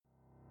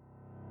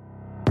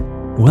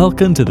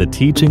Welcome to the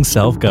Teaching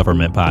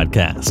Self-Government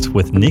Podcast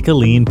with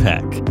Nicolene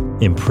Peck.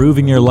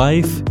 Improving your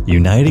life,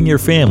 uniting your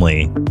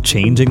family,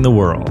 changing the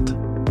world.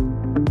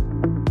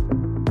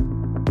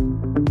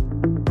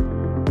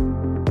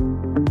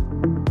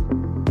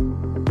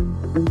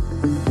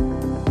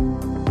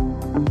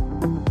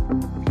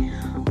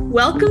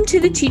 Welcome to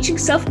the Teaching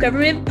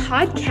Self-Government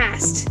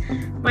Podcast.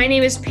 My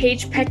name is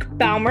Paige Peck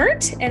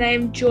Baumert, and I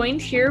am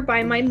joined here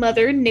by my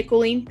mother,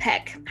 Nicolene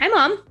Peck. Hi,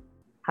 Mom.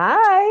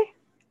 Hi.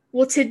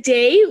 Well,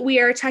 today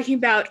we are talking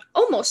about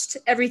almost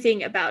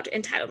everything about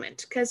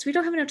entitlement, because we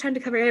don't have enough time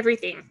to cover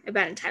everything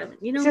about entitlement,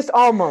 you know? Just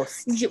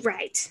almost.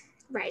 Right.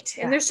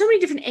 Yeah. And there's so many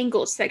different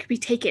angles that could be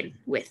taken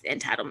with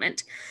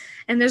entitlement.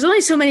 And there's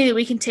only so many that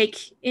we can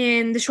take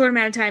in the short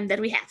amount of time that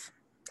we have.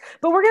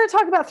 But we're going to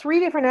talk about three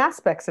different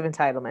aspects of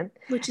entitlement.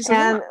 Which is a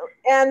lot.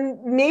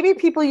 And maybe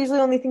people usually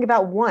only think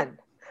about one.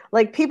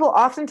 Like people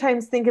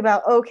oftentimes think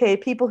about, okay,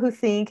 people who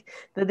think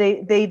that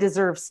they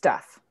deserve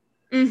stuff.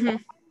 Mm-hmm.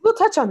 We'll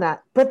touch on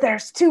that. But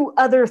there's two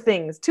other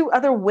things, two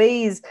other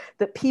ways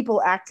that people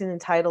act in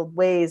entitled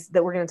ways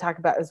that we're going to talk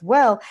about as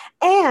well.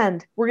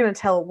 And we're going to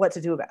tell what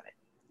to do about it.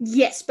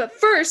 Yes, but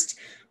first,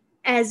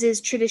 as is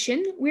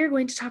tradition, we're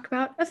going to talk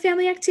about a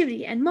family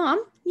activity. And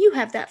Mom, you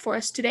have that for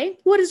us today.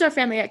 What is our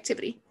family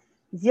activity?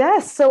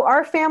 Yes, so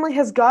our family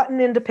has gotten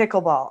into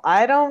pickleball.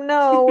 I don't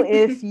know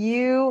if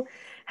you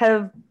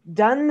have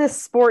done this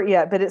sport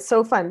yet, but it's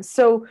so fun.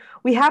 So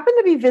we happened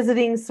to be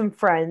visiting some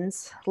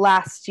friends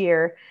last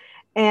year,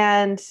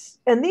 and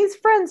these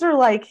friends are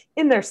like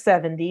in their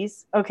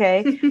 70s,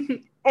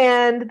 okay?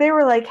 And they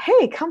were like,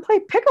 hey, come play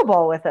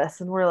pickleball with us.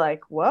 And we're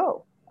like,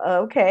 whoa.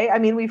 Okay. I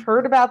mean, we've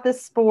heard about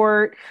this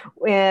sport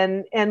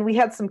and we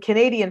had some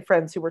Canadian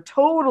friends who were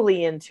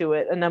totally into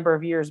it a number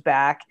of years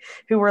back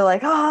who were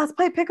like, oh, let's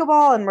play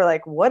pickleball. And we're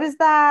like, what is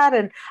that?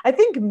 And I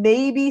think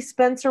maybe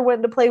Spencer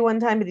went to play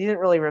one time, but he didn't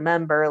really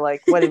remember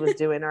like what he was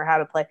doing or how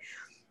to play.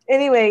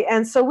 Anyway,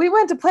 and so we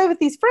went to play with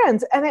these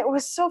friends and it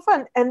was so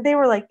fun. And they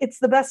were like, it's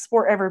the best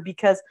sport ever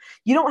because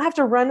you don't have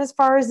to run as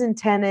far as in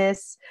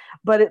tennis,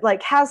 but it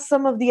like has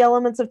some of the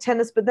elements of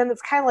tennis, but then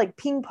it's kind of like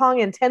ping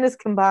pong and tennis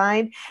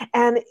combined.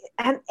 And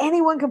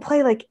anyone can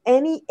play, like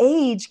any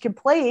age can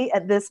play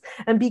at this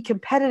and be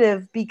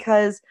competitive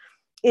because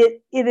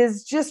it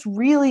is just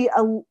really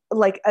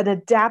like an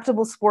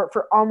adaptable sport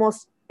for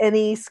almost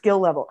any skill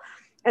level.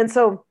 And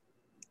so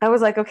I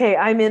was like, okay,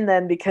 I'm in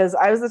then because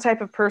I was the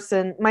type of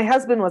person, my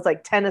husband was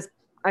like tennis.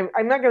 I'm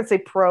not going to say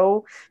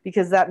pro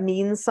because that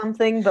means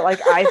something, but like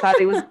I thought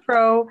he was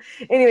pro.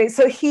 Anyway,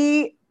 so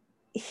he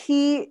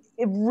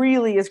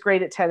really is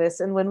great at tennis.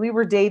 And when we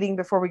were dating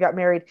before we got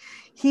married,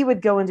 he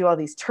would go and do all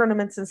these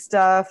tournaments and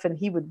stuff. And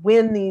he would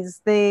win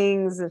these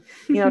things and,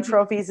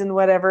 trophies and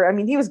whatever. I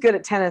mean, he was good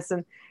at tennis.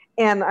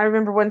 And I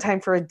remember one time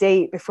for a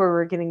date before we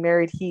were getting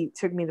married, he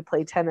took me to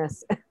play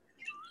tennis. And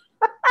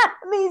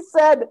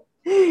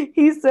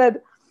he said,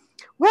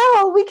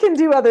 well, we can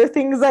do other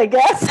things, I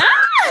guess.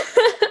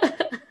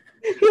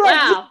 He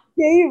Wow.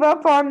 gave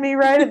up on me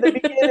right at the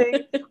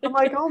beginning. I'm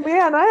like, oh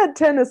man, I had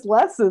tennis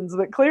lessons,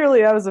 but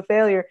clearly I was a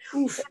failure.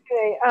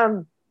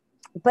 Anyway,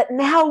 but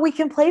now we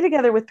can play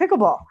together with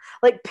pickleball.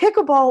 Like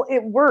pickleball,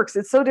 it works.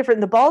 It's so different.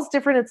 The ball's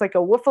different. It's like a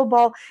wiffle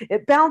ball.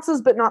 It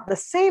bounces, but not the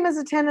same as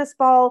a tennis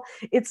ball.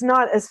 It's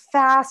not as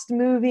fast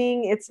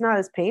moving. It's not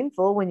as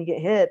painful when you get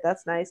hit.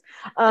 That's nice.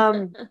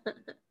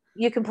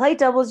 You can play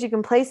doubles, you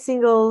can play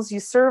singles, you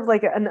serve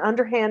like an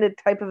underhanded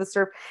type of a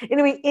serve.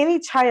 Anyway, any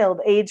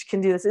child age can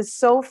do this. It's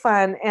so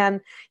fun.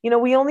 And,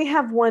 we only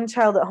have one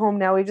child at home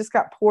now. We just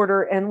got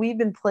Porter and we've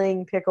been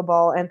playing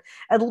pickleball. And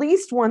at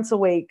least once a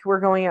week, we're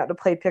going out to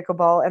play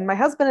pickleball. And my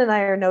husband and I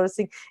are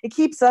noticing it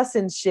keeps us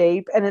in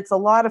shape and it's a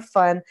lot of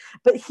fun.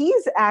 But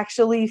he's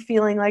actually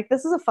feeling like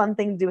this is a fun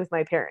thing to do with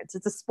my parents.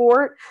 It's a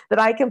sport that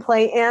I can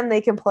play and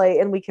they can play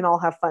and we can all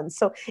have fun.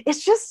 So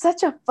it's just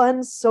such a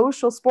fun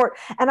social sport.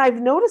 And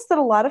I've noticed that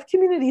a lot of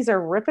communities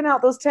are ripping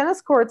out those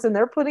tennis courts and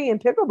they're putting in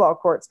pickleball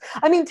courts.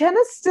 I mean,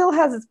 tennis still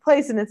has its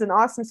place and it's an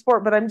awesome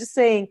sport, but I'm just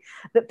saying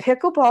that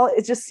pickleball,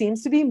 it just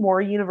seems to be more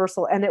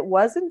universal. And it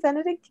was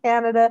invented in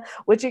Canada,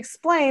 which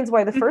explains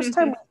why the first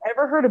time we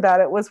ever heard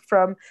about it was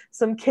from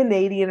some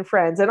Canadian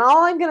friends. And all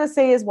I'm going to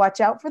say is watch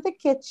out for the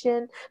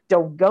kitchen.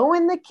 Don't go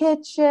in the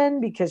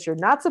kitchen because you're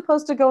not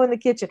supposed to go in the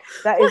kitchen.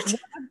 That is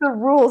one of the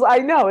rules. I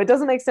know it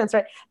doesn't make sense,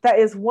 right? That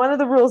is one of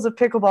the rules of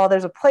pickleball.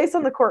 There's a place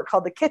on the court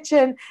called the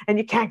kitchen and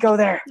you can't go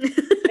there.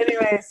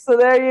 Anyway, so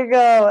there you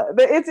go.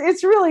 But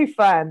it's really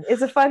fun.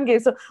 It's a fun game.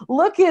 So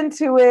look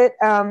into it.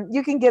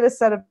 You can get a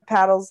set of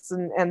paddles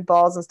and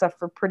balls and stuff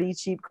for pretty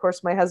cheap. Of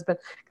course, my husband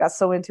got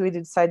so into it, he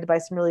decided to buy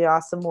some really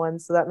awesome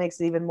ones. So that makes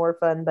it even more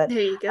fun. But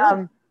there you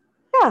go.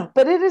 Yeah,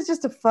 but it is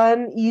just a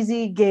fun,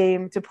 easy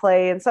game to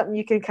play and something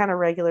you can kind of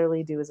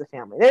regularly do as a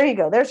family. There you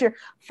go. There's your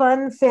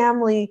fun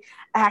family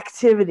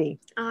activity.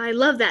 I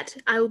love that.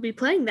 I will be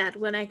playing that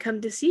when I come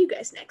to see you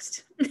guys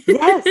next.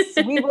 Yes,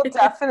 we will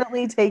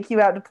definitely take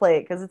you out to play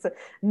it because it's a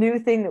new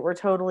thing that we're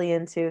totally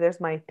into. There's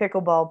my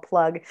pickleball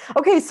plug.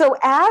 Okay, so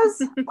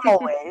as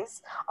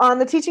always, on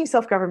the Teaching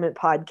Self-Government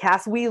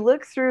podcast, we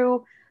look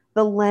through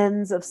the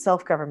lens of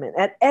self-government.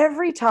 At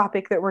every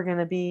topic that we're going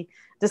to be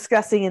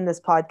discussing in this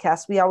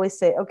podcast, we always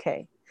say,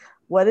 okay,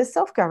 what is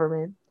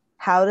self-government?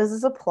 How does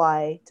this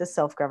apply to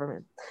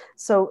self-government?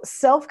 So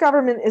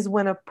self-government is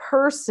when a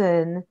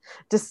person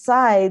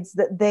decides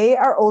that they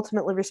are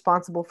ultimately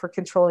responsible for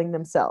controlling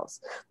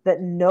themselves,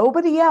 that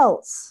nobody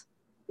else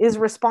is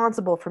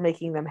responsible for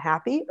making them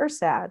happy or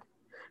sad,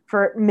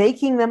 for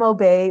making them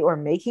obey or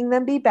making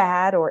them be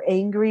bad or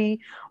angry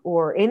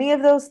or any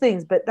of those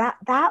things. But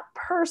that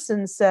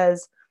person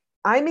says,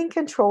 I'm in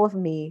control of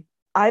me.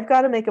 I've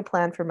got to make a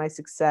plan for my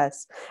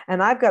success,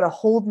 and I've got to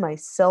hold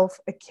myself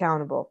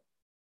accountable.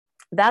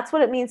 That's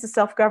what it means to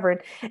self-govern.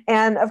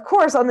 And of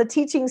course, on the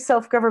Teaching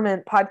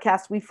Self-Government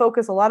podcast, we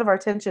focus a lot of our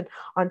attention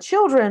on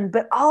children,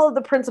 but all of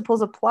the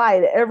principles apply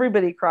to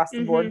everybody across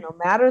the board, no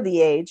matter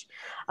the age,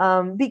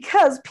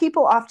 because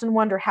people often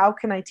wonder, how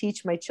can I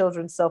teach my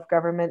children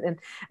self-government? And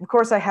of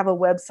course, I have a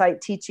website,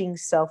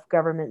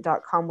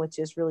 teachingselfgovernment.com, which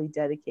is really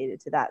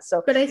dedicated to that.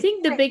 So, but I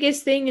think the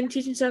biggest thing in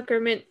teaching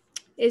self-government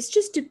is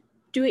just to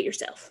do it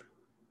yourself.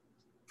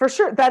 For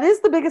sure. That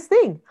is the biggest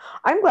thing.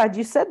 I'm glad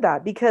you said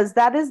that, because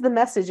that is the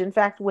message. In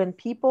fact, when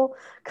people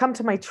come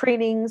to my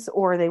trainings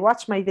or they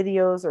watch my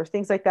videos or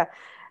things like that,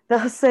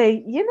 they'll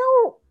say,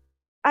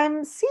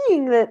 I'm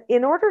seeing that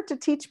in order to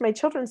teach my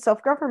children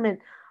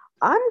self-government,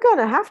 I'm going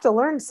to have to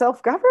learn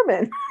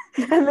self-government.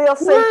 And they'll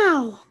say,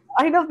 wow.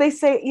 I know, they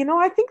say,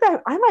 I think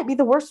that I might be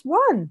the worst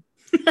one.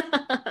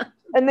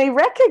 And they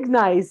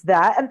recognize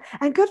that,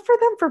 and good for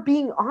them for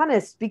being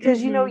honest,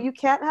 because, you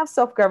can't have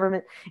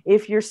self-government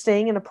if you're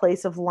staying in a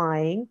place of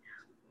lying.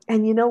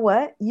 And you know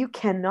what? You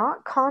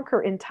cannot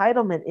conquer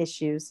entitlement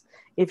issues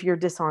if you're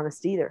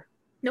dishonest either.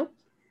 Nope.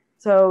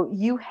 So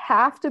you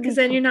have to be. Because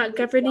then you're not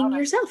governing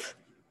yourself.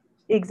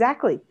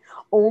 Exactly.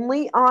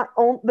 Only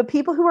the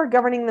people who are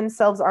governing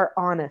themselves are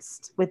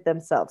honest with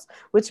themselves,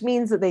 which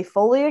means that they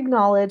fully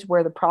acknowledge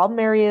where the problem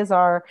areas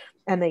are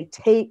and they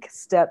take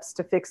steps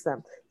to fix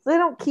them. So they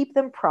don't keep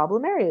them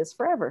problem areas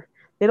forever.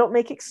 They don't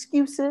make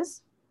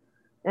excuses,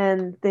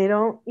 and they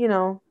don't,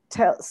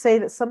 say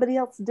that somebody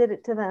else did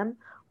it to them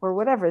or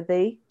whatever.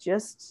 They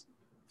just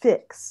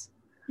fix,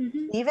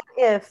 even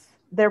if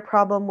their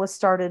problem was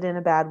started in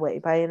a bad way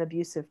by an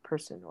abusive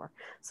person or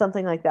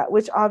something like that,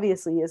 which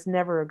obviously is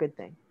never a good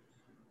thing.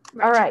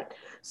 Right. All right.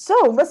 So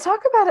let's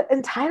talk about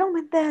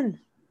entitlement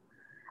then.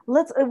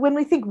 When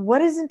we think,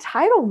 what is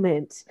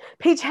entitlement?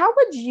 Paige, how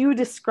would you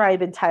describe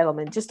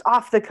entitlement just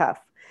off the cuff?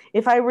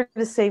 If I were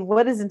to say,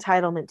 what is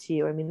entitlement to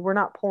you? I mean, we're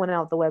not pulling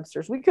out the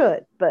Websters. We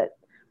could, but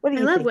what do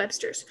you think? I love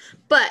Websters.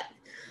 But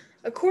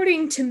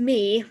according to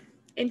me,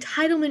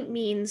 entitlement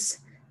means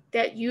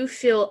that you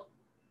feel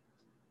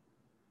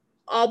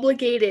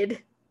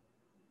obligated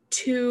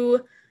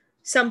to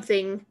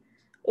something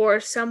or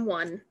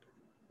someone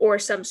or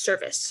some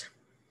service.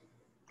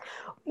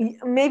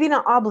 Maybe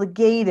not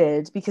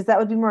obligated, because that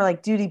would be more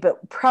like duty,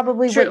 but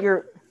probably True.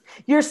 What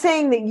you're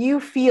saying, that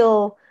you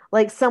feel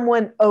like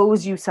someone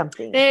owes you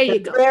something. There you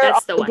go.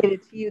 That's the one. To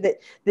you,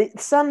 that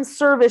some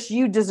service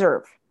you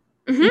deserve.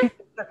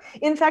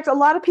 In fact, a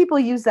lot of people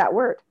use that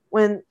word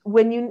when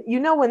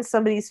when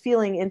somebody's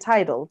feeling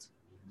entitled,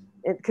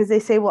 because they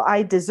say, well,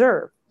 I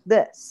deserve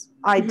this.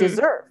 I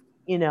deserve,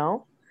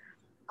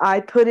 I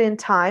put in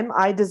time.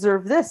 I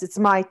deserve this. It's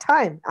my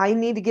time. I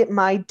need to get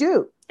my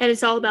due. And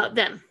it's all about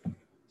them.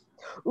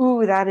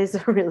 Ooh, that is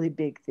a really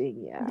big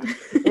thing. Yeah,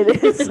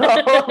 it is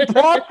all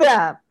about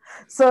them.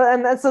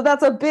 So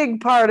that's a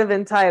big part of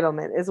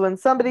entitlement, is when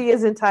somebody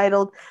is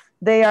entitled,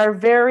 they are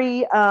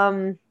very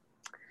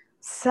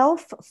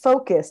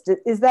self-focused.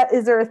 Is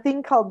there a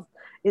thing called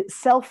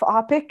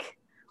self-opic?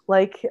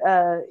 Like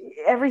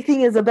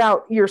everything is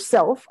about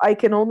yourself. I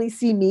can only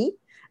see me,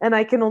 and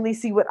I can only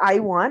see what I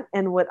want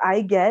and what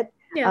I get.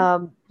 Yeah.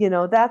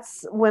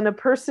 That's when a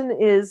person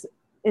is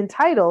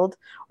entitled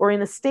or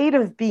in a state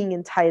of being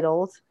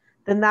entitled,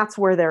 then that's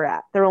where they're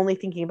at. They're only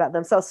thinking about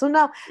themselves. So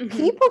now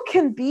people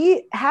can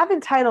have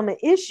entitlement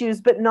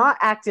issues, but not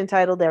act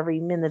entitled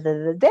every minute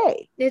of the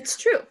day. It's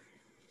true.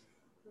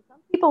 Some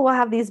people will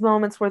have these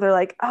moments where they're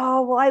like,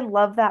 oh, well, I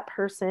love that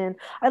person.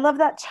 I love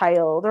that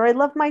child, or I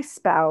love my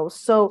spouse.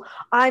 So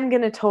I'm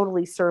going to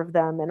totally serve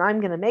them, and I'm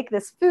going to make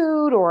this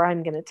food, or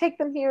I'm going to take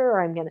them here,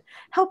 or I'm going to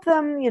help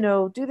them,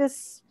 do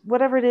this,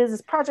 whatever it is,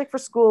 this project for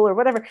school or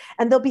whatever.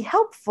 And they'll be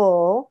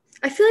helpful.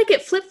 I feel like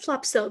it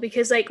flip-flops though,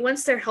 because like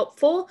once they're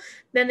helpful,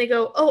 then they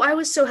go, oh, I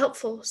was so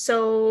helpful,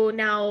 so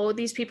now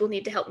these people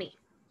need to help me.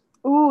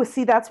 Ooh,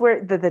 see, that's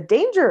where the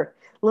danger,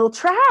 little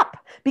trap,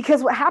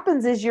 because what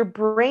happens is your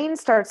brain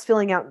starts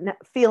feeling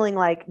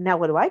like, now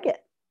what do I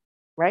get?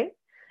 Right?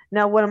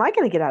 Now what am I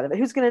going to get out of it?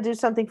 Who's going to do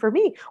something for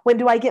me? When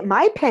do I get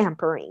my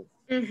pampering?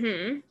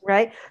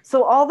 Right?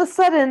 So all of a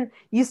sudden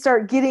you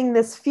start getting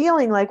this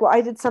feeling like, well,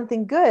 I did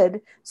something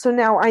good, so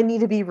now I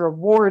need to be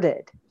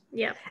rewarded.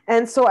 Yeah.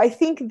 And so I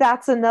think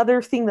that's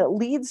another thing that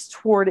leads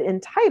toward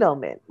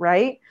entitlement,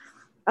 right?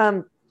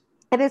 And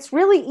it's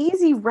really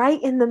easy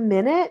right in the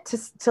minute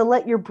to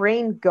let your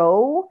brain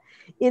go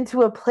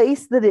into a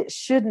place that it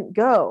shouldn't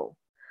go.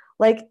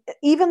 Like,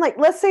 even like,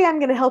 let's say I'm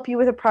going to help you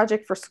with a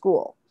project for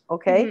school.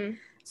 Okay. Mhm.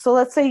 So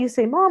let's say you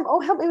say, Mom, oh,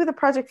 help me with a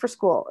project for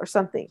school or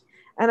something.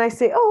 And I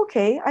say, oh,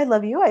 okay, I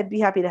love you. I'd be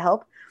happy to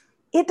help.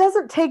 It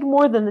doesn't take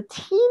more than the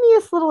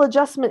teeniest little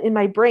adjustment in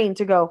my brain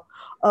to go,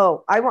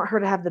 oh, I want her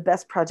to have the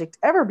best project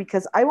ever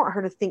because I want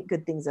her to think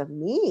good things of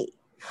me.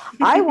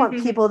 I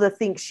want people to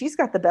think she's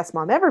got the best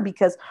mom ever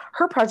because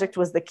her project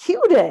was the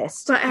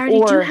cutest. But I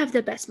already do have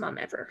the best mom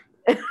ever.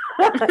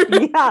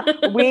 Yeah,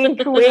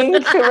 wink,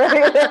 wink.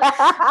 Right?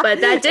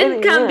 But that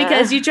didn't come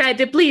because you tried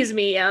to please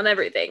me on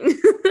everything.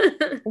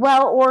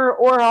 Well,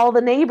 or all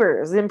the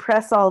neighbors,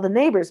 impress all the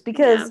neighbors.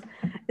 Because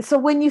so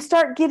when you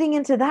start getting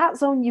into that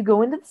zone, you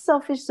go into the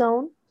selfish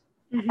zone.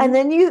 And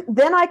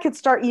then I could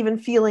start even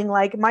feeling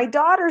like my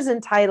daughter's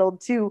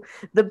entitled to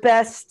the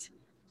best,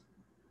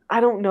 I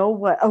don't know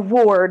what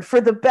award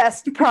for the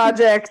best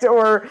project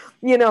or,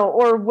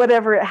 or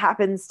whatever it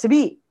happens to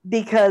be,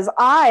 because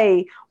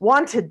I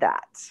wanted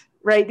that,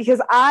 right?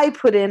 Because I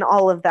put in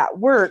all of that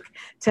work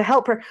to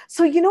help her.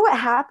 So what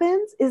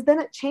happens is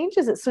then it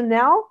changes it. So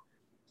now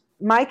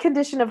my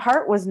condition of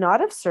heart was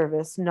not of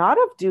service, not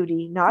of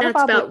duty, not of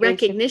obligation. It's about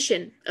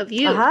recognition of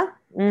you.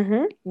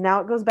 Now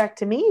it goes back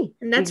to me.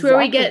 And that's where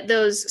we get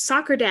those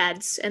soccer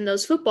dads and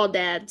those football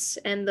dads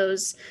and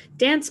those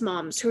dance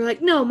moms who are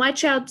like, no, my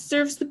child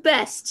deserves the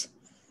best.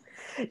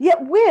 Yeah,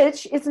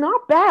 which it's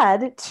not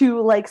bad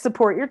to like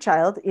support your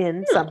child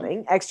in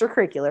something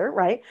extracurricular,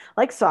 right?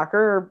 Like soccer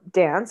or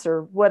dance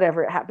or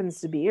whatever it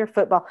happens to be, or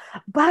football.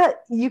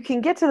 But you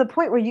can get to the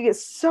point where you get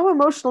so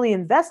emotionally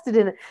invested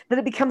in it that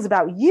it becomes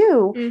about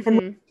you, and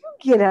then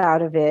you get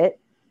out of it.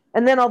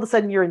 And then all of a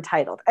sudden you're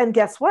entitled. And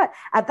guess what?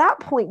 At that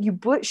point, you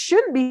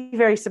shouldn't be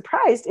very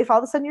surprised if all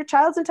of a sudden your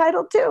child's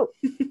entitled too.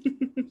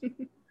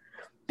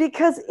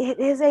 Because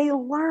it is a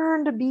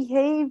learned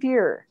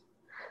behavior.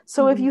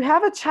 So if you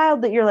have a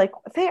child that you're like,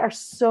 they are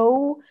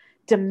so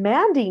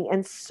demanding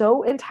and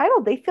so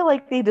entitled, they feel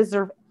like they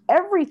deserve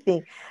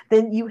everything,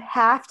 then you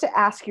have to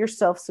ask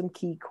yourself some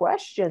key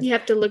questions. You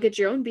have to look at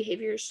your own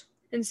behaviors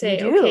and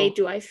say, okay,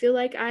 do I feel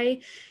like I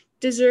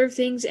deserve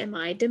things? Am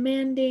I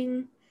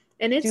demanding?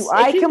 And do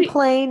I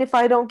complain if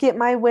I don't get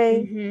my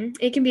way?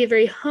 It can be a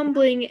very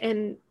humbling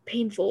and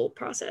painful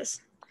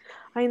process.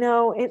 I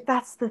know.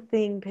 That's the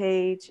thing,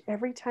 Paige.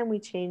 Every time we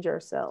change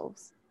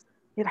ourselves,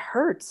 it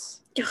hurts.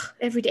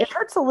 Every day. It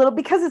hurts a little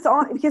because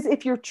because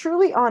if you're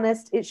truly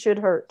honest, it should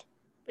hurt.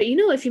 But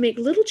if you make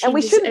little changes every day. And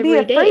we shouldn't be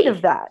afraid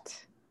of that.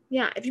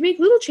 Yeah, if you make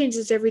little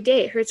changes every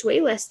day, it hurts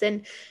way less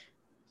than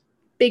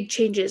big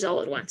changes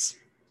all at once.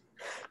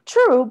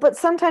 True, but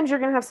sometimes you're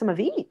going to have some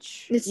of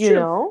each. It's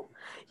true.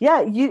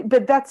 Yeah,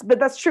 but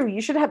that's true.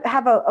 You should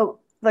have a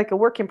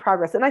work in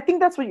progress. And I think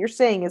that's what you're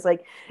saying is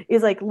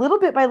like little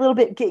bit by little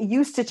bit, get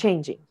used to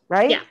changing,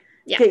 right?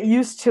 Yeah. Get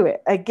used to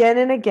it again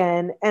and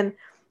again.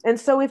 And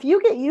so if you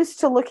get used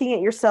to looking at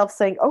yourself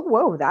saying, oh,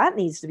 whoa, that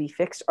needs to be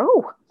fixed.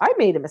 Oh, I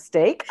made a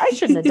mistake. I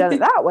shouldn't have done it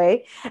that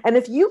way. And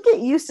if you get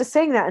used to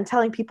saying that and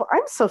telling people,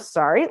 I'm so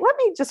sorry, let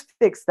me just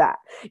fix that.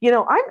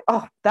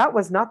 That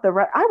was not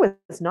I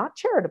was not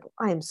charitable.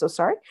 I am so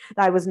sorry.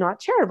 I was not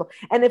charitable.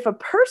 And if a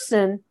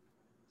person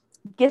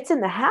gets in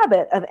the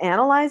habit of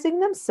analyzing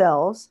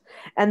themselves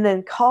and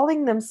then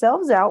calling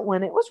themselves out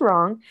when it was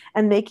wrong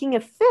and making a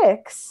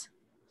fix,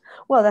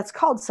 well, that's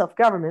called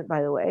self-government,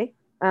 by the way.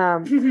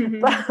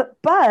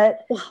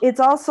 But it's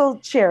also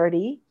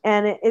charity,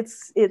 and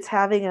it's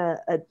having a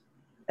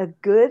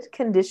good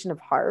condition of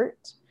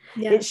heart.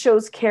 Yeah. It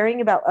shows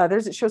caring about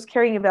others. It shows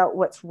caring about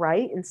what's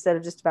right instead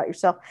of just about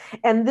yourself.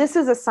 And this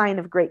is a sign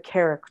of great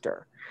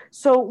character.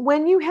 So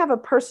when you have a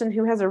person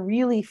who has a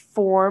really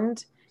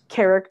formed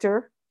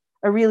character,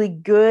 a really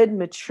good,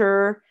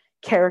 mature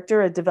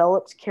character, a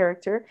developed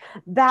character,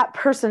 that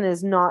person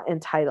is not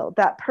entitled.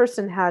 That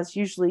person has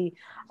usually,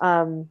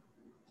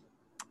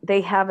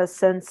 they have a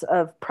sense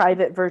of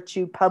private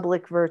virtue,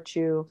 public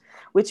virtue,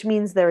 which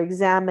means they're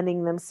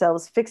examining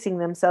themselves, fixing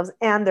themselves,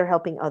 and they're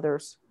helping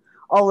others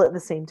all at the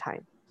same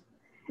time.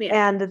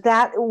 Yeah. And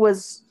that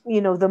was,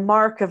 the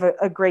mark of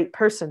a great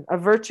person, a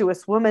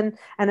virtuous woman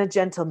and a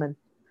gentleman.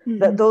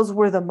 Those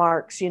were the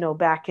marks,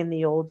 back in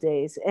the old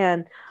days.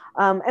 And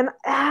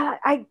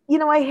I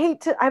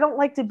don't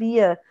like to be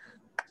a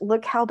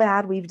look how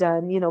bad we've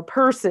done,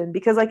 person,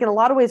 because in a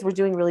lot of ways we're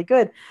doing really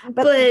good,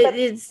 but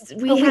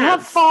we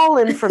have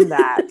fallen from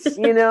that.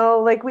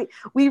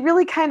 We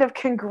really kind of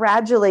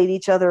congratulate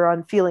each other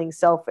on feeling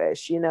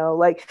selfish,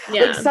 like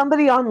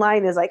somebody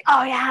online is like,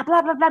 oh yeah,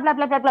 blah, blah, blah, blah,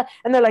 blah, blah, blah.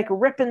 And they're like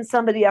ripping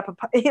somebody up,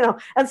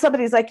 and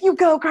somebody's like, you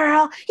go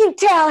girl, you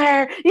tell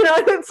her, and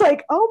it's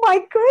like, oh my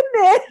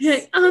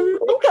goodness.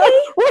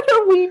 Okay. What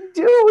are we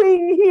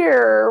doing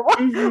here?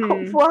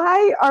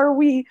 Why are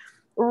we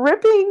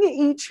ripping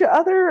each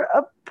other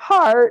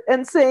apart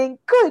and saying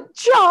good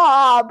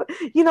job,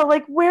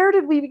 where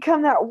did we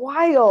become that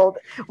wild?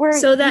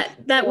 So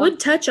that would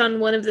touch on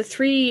one of the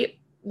three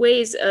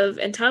ways of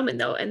entitlement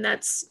though, and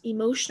that's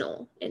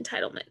emotional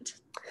entitlement.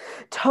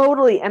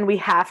 Totally. And we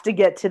have to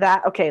get to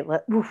that. Okay,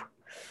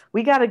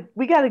 we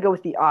gotta go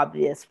with the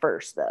obvious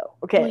first though.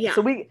 Okay.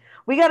 So we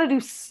gotta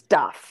do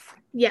stuff.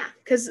 Yeah,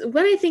 because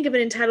when I think of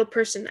an entitled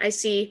person, I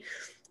see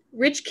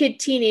rich kid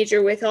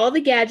teenager with all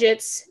the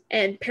gadgets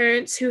and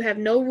parents who have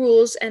no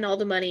rules and all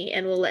the money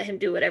and will let him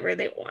do whatever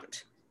they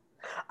want.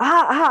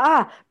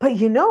 But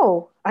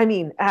I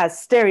mean, as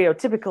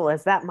stereotypical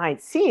as that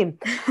might seem,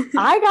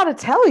 I got to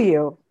tell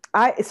you,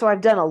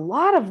 I've done a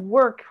lot of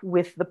work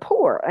with the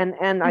poor,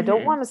 and I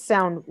don't want to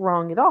sound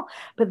wrong at all,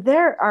 but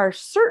there are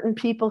certain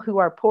people who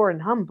are poor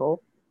and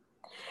humble,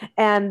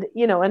 and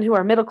and who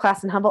are middle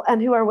class and humble,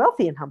 and who are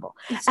wealthy and humble.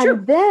 It's true.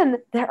 And then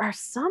there are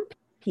some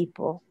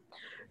people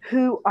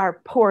who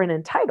are poor and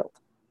entitled.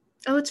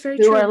 Oh, it's very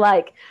true. Who are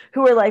like,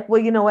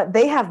 well, you know what?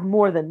 They have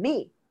more than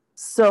me,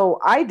 so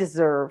I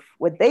deserve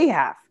what they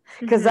have,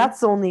 because that's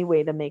the only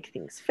way to make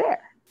things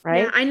fair,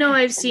 right? Yeah, I know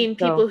I've seen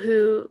people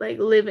who like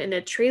live in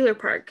a trailer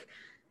park,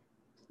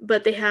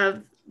 but they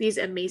have these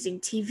amazing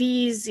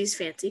TVs, these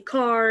fancy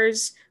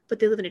cars, but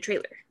they live in a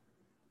trailer.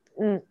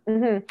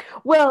 Mm-hmm.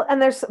 Well,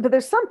 and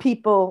there's some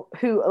people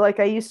who, like,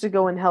 I used to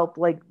go and help,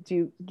 like,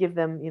 do give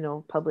them,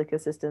 public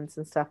assistance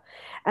and stuff,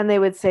 and they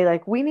would say,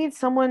 like, we need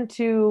someone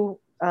to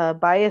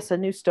buy us a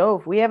new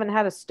stove. We haven't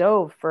had a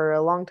stove for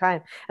a long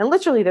time, and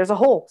literally there's a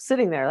hole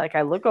sitting there. Like,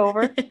 I look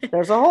over,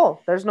 there's a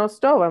hole. There's no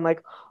stove. I'm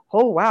like,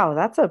 oh wow,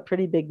 that's a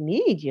pretty big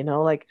need.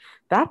 Like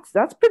that's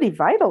pretty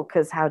vital,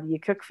 because how do you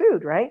cook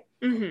food, right?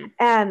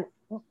 Mm-hmm.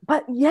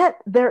 But yet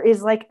there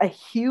is like a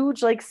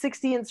huge, like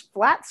 60-inch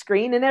flat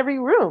screen in every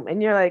room.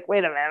 And you're like,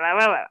 wait a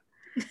minute,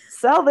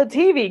 sell the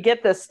TV,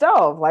 get the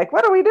stove. Like,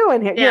 what are we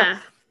doing here? Yeah.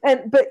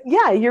 But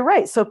yeah, you're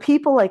right. So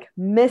people like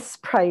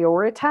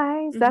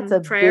misprioritize. That's a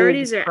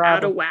priorities big are problem.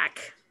 out of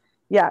whack.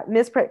 Yeah.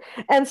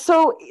 And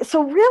so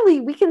really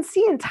we can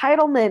see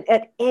entitlement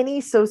at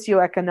any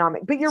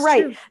socioeconomic, but you're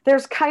right. True.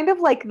 There's kind of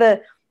like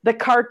the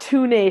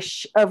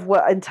cartoonish of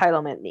what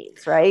entitlement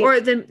means, right? Or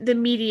the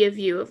media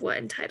view of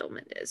what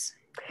entitlement is.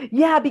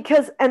 Yeah,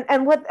 because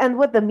and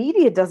what the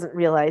media doesn't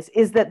realize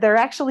is that they're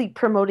actually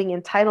promoting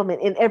entitlement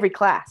in every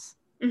class.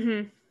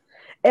 Mm-hmm.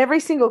 Every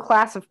single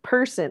class of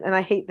person, and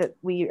I hate that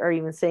we are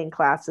even saying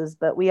classes,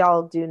 but we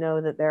all do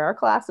know that there are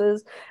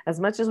classes. As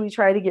much as we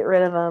try to get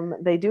rid of them,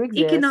 they do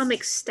exist.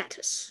 Economic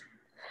status.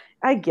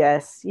 I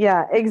guess.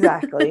 Yeah,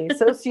 exactly.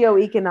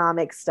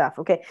 Socioeconomic stuff.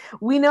 Okay.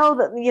 We know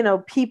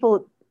that,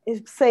 people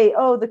say,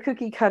 oh, the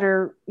cookie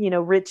cutter,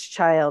 rich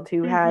child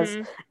who has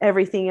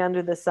everything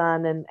under the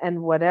sun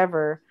and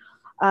whatever.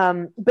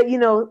 But,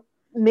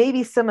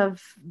 maybe some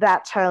of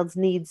that child's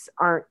needs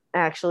aren't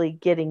actually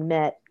getting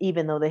met,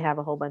 even though they have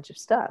a whole bunch of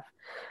stuff.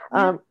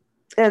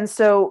 And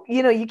so,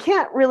 you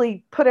can't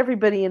really put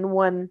everybody in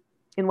one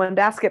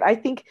basket. I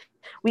think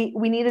we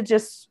need to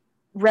just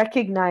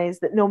recognize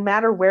that no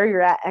matter where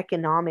you're at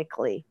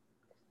economically,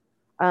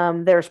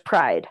 there's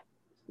pride,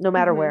 no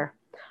matter where.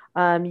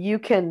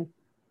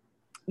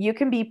 You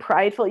can be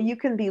prideful. You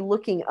can be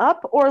looking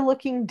up or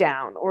looking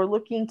down or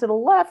looking to the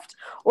left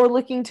or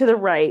looking to the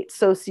right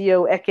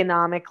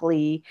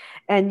socioeconomically,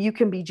 and you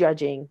can be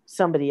judging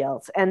somebody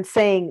else and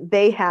saying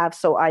they have,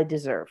 so I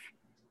deserve.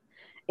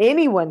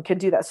 Anyone could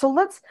do that. So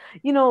let's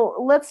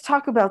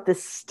talk about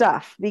this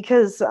stuff,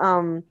 because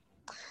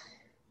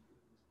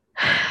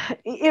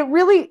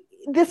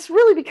this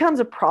really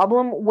becomes a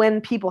problem when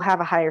people have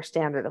a higher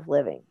standard of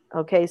living.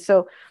 Okay,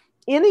 so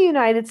in the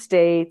United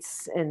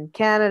States and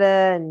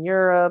Canada and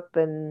Europe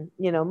and,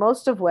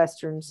 most of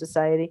Western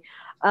society,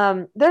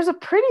 there's a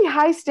pretty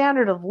high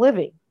standard of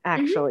living,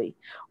 actually,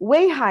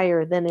 way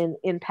higher than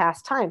in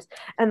past times.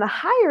 And the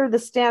higher the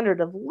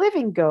standard of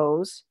living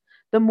goes,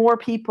 the more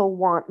people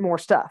want more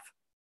stuff.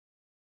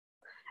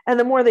 And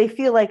the more they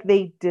feel like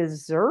they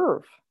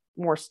deserve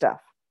more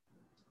stuff.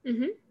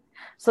 Mm-hmm.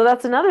 So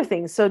that's another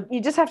thing. So you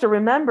just have to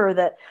remember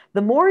that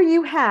the more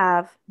you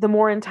have, the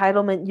more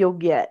entitlement you'll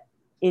get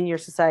in your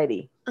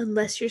society.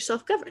 Unless you're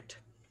self-governed.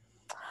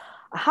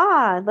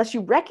 Unless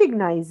you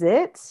recognize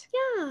it.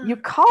 Yeah. You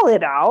call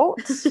it out.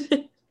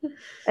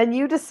 And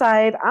you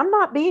decide, I'm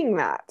not being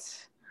that.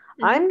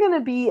 Mm-hmm. I'm going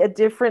to be a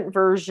different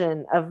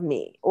version of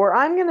me. Or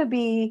I'm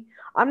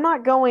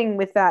not going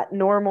with that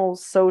normal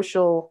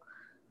social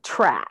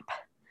trap.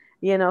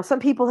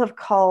 Some people have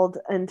called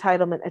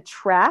entitlement a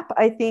trap.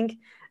 I think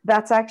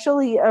that's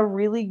actually a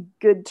really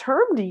good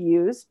term to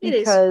use,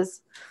 because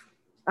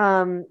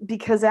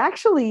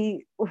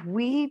actually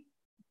we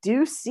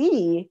do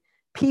see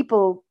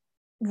people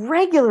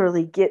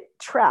regularly get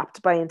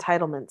trapped by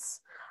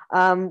entitlements,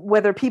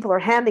 whether people are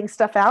handing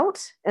stuff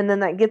out and then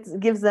that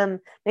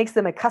makes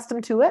them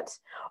accustomed to it,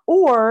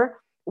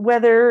 or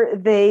whether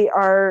they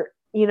are,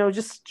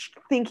 just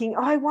thinking,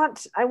 oh, I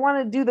want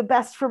to do the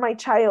best for my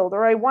child,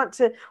 or I want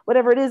to,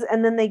 whatever it is.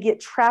 And then they get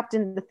trapped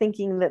into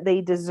thinking that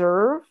they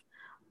deserve.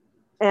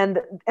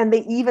 And they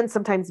even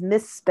sometimes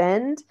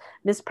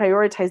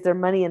misprioritize their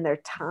money and their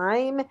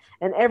time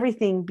and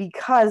everything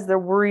because they're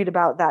worried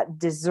about that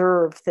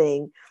deserve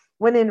thing,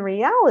 when in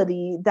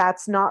reality,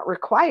 that's not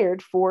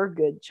required for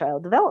good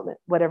child development,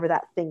 whatever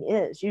that thing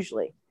is,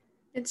 usually.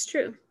 It's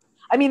true.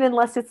 I mean,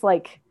 unless it's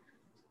like,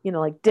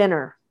 like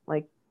dinner,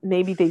 like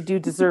maybe they do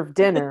deserve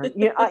dinner.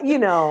 I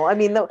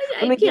mean,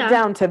 when we get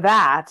down to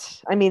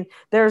that, I mean,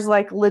 there's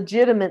like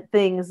legitimate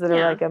things that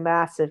are like a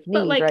massive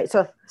need, right?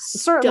 So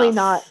certainly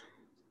not.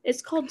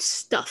 It's called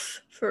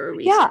stuff for a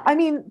reason. Yeah, I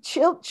mean,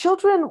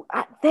 children,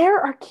 there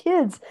are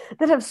kids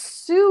that have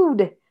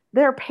sued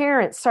their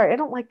parents. Sorry, I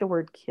don't like the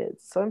word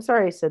kids, so I'm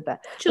sorry I said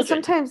that. But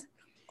Children. sometimes,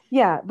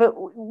 yeah, but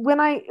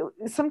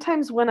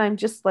sometimes when I'm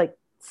just like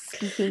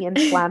speaking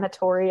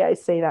inflammatory, I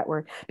say that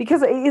word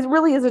because it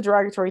really is a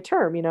derogatory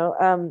term,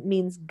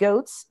 means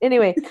goats.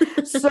 Anyway,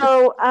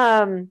 so,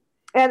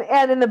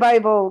 and in the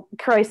Bible,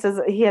 Christ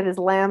says he had his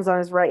lambs on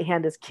his right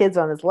hand, his kids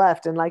on his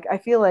left. And like, I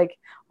feel like,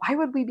 why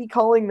would we be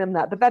calling them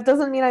that? But that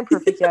doesn't mean I'm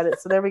perfect at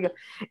it. So there we go.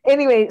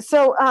 Anyway,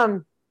 so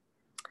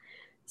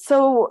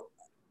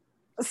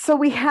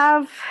we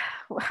have,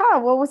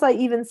 what was I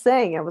even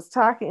saying? I was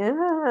talking,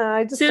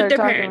 I just Sued started their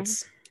talking.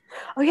 parents.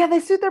 Oh yeah, they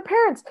sued their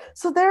parents.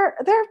 So there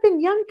have been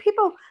young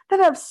people that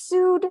have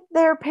sued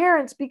their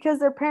parents because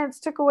their parents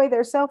took away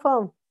their cell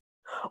phone,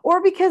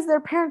 or because their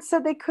parents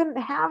said they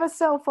couldn't have a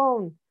cell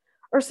phone,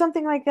 or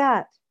something like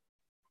that.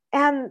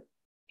 And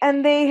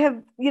they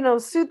have,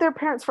 sued their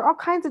parents for all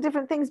kinds of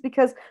different things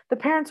because the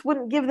parents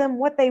wouldn't give them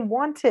what they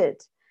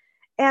wanted.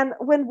 And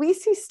when we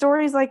see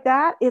stories like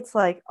that, it's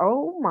like,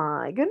 oh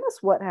my goodness,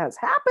 what has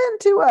happened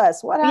to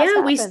us? What has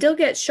happened? We still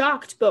get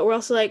shocked, but we're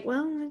also like,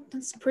 well,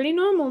 that's pretty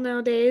normal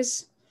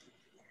nowadays.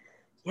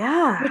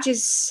 Yeah. Which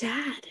is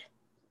sad.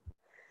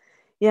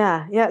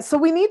 Yeah. So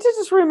we need to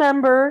just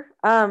remember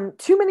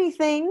too many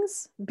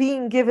things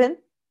being given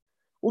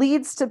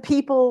leads to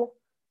people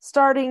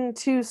starting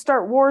to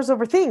start wars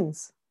over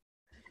things.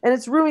 And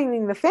it's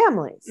ruining the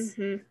families.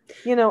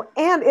 Mm-hmm.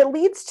 And it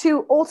leads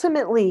to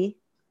ultimately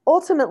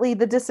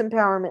the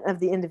disempowerment of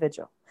the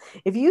individual.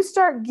 If you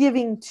start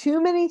giving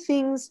too many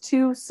things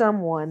to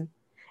someone,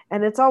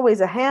 and it's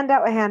always a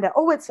handout.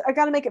 Oh, I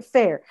got to make it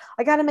fair.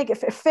 I got to make it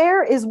fair.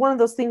 Fair is one of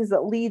those things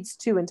that leads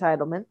to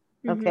entitlement.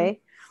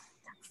 Okay.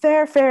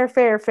 Mm-hmm.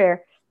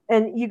 Fair.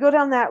 And you go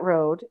down that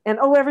road and,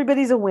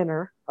 everybody's a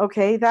winner.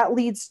 Okay. That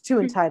leads to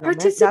entitlement.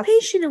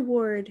 Participation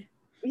award.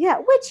 Yeah,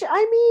 which, I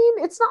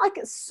mean, it's not like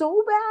it's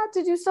so bad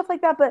to do stuff like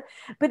that, but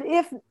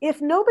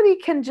if nobody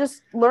can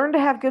just learn to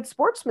have good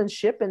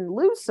sportsmanship and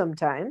lose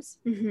sometimes,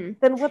 then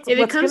what's going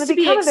to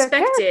become of their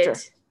character?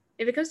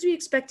 If it comes to be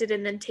expected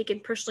and then taken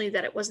personally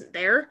that it wasn't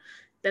there,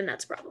 then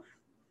that's a problem.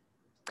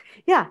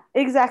 Yeah,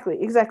 exactly.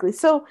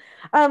 So,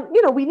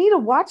 we need to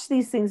watch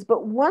these things,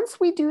 but once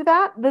we do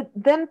that,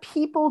 then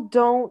people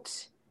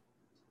don't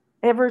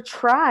ever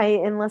try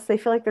unless they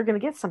feel like they're going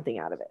to get something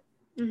out of it.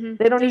 Mm-hmm.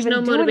 They don't There's even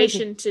no do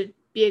motivation anything. to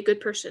be a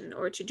good person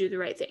or to do the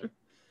right thing.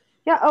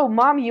 Yeah. Oh,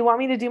 Mom, you want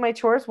me to do my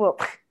chores? Well,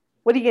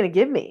 what are you going to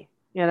give me?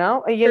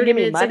 Are you going to give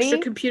me money? 30 minutes extra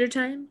computer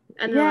time?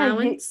 An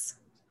allowance?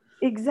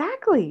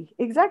 Exactly.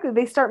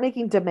 They start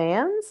making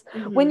demands.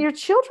 Mm-hmm. When your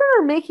children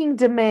are making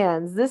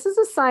demands, this is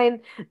a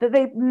sign that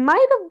they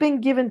might have been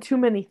given too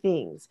many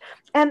things.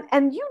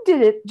 And you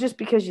did it just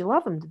because you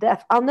love them to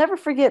death. I'll never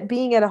forget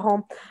being at a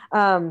home.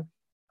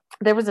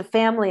 There was a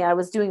family I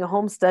was doing a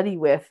home study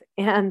with,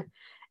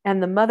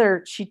 and the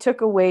mother, she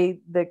took away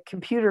the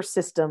computer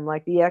system,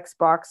 like the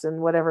Xbox and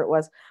whatever it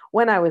was.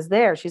 When I was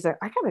there, she's like,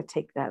 I got to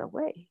take that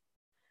away.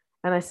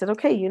 And I said,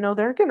 okay,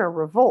 they're going to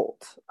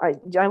revolt.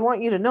 I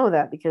want you to know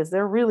that because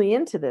they're really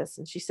into this.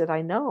 And she said,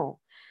 I know.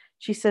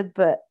 She said,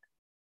 but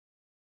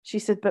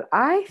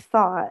I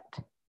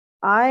thought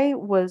I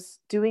was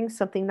doing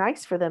something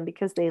nice for them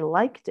because they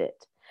liked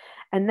it.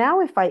 And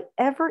now if I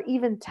ever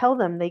even tell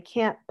them they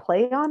can't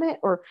play on it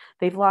or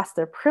they've lost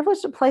their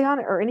privilege to play on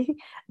it or anything,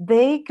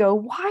 they go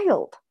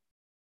wild.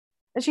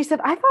 And she said,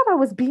 I thought I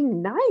was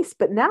being nice,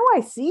 but now I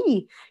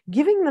see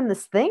giving them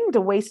this thing to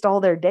waste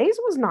all their days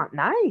was not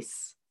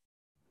nice.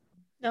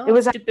 No, it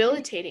was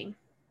debilitating.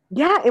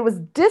 Yeah, it was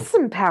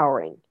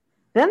disempowering.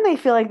 Then they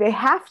feel like they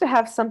have to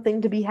have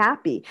something to be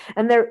happy.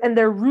 And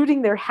they're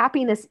rooting their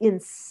happiness in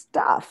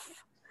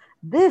stuff.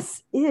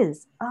 This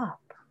is a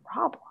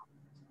problem.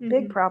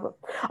 Big problem.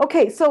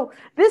 Okay, so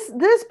this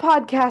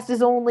podcast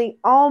is only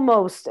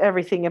almost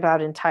everything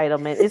about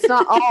entitlement. It's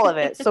not all of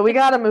it. So we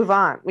got to move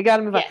on.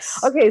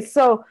 Yes. Okay,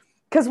 so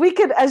because we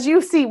could, as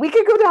you see, we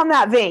could go down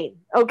that vein,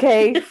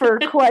 okay, for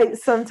quite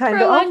some time.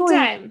 For a long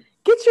time.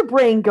 Get your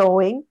brain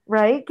going,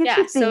 right?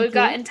 So we've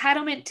got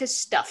entitlement to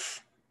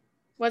stuff.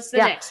 What's the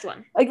next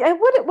one? And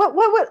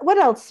what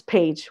else,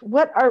 Paige?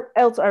 What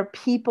else are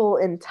people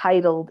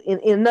entitled in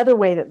another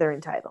way that they're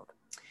entitled?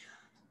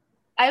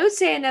 I would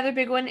say another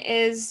big one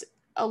is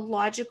a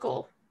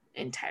logical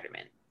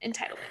entitlement.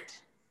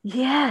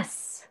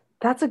 Yes,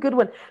 that's a good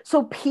one.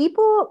 So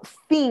people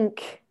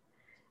think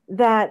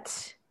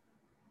that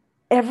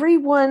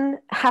everyone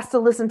has to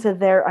listen to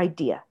their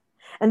idea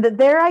and that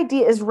their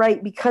idea is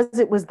right because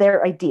it was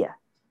their idea.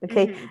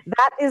 Okay. Mm-hmm.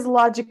 That is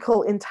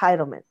logical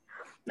entitlement.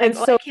 Like,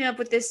 I came up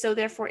with this, so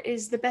therefore it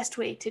is the best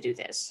way to do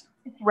this.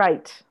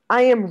 Right.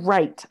 I am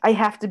right. I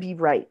have to be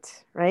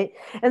right. Right.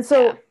 And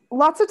so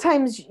lots of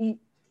times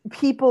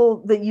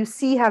people that you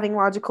see having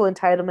logical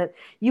entitlement,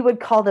 you would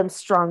call them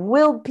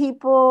strong-willed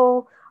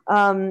people,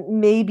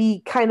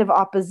 maybe kind of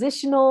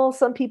oppositional.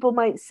 Some people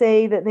might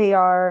say that they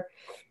are,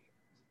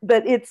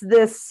 but it's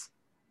this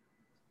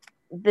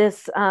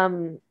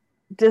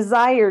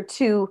desire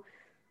to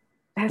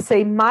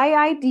say my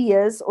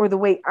ideas or the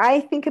way I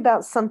think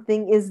about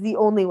something is the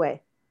only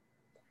way.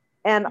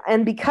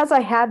 And because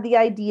I had the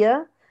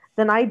idea,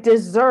 then I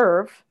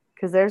deserve,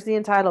 because there's the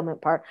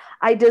entitlement part,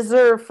 I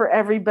deserve for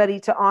everybody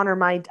to honor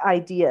my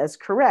idea as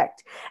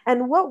correct.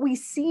 And what we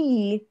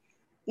see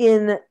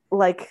in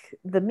like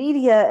the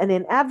media and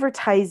in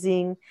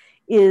advertising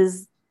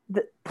is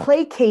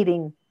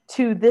placating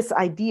to this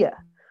idea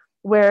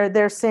where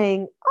they're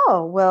saying,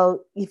 oh,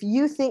 well, if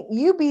you think,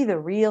 you be the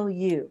real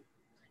you.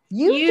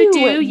 You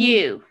do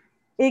you.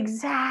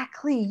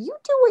 Exactly. You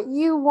do what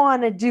you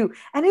want to do,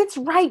 and it's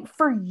right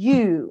for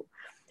you.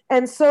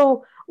 And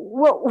so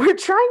what we're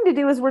trying to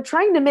do is we're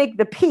trying to make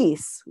the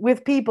peace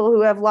with people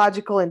who have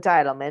logical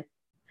entitlement.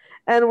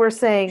 And we're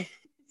saying,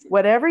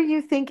 whatever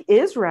you think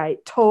is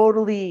right,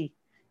 totally.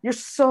 You're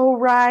so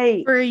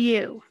right. For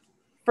you.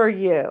 For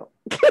you.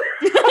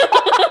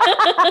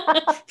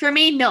 For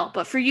me, no.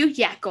 But for you,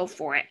 yeah, go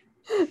for it.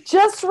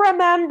 Just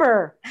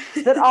remember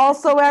that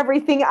also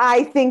everything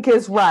I think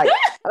is right.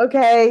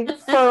 Okay?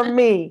 For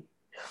me.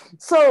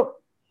 So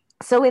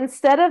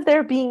instead of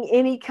there being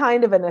any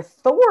kind of an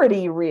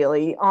authority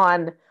really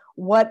on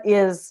what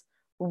is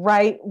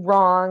right,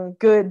 wrong,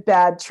 good,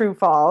 bad, true,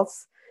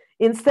 false,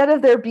 instead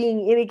of there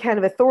being any kind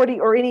of authority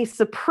or any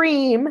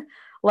supreme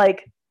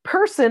like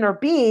person or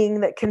being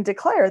that can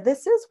declare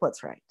this is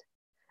what's right.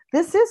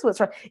 This is what's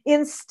right.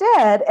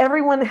 Instead,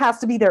 everyone has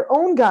to be their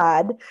own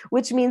God,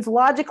 which means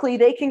logically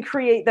they can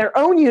create their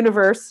own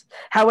universe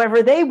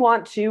however they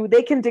want to.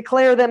 They can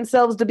declare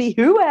themselves to be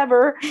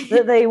whoever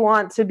that they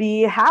want to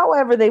be,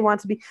 however they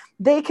want to be.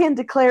 They can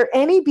declare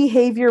any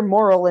behavior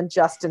moral and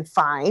just and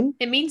fine.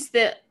 It means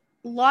that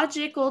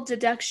logical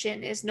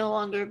deduction is no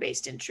longer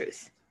based in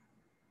truth.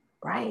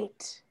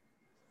 Right.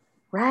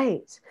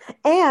 Right.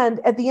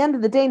 And at the end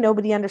of the day,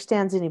 nobody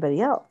understands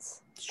anybody else.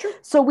 True.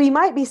 So we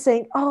might be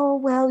saying, oh,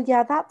 well,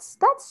 yeah,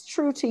 that's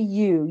true to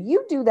you.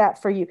 You do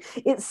that for you.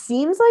 It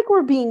seems like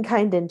we're being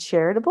kind and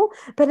charitable,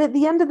 but at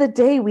the end of the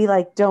day, we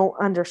like don't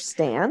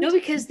understand. No,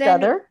 because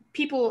then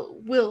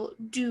people will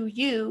do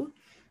you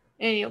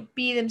and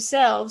be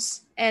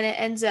themselves, and it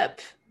ends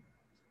up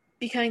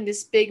becoming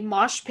this big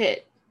mosh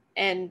pit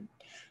and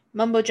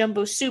mumbo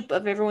jumbo soup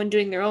of everyone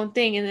doing their own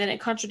thing, and then it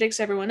contradicts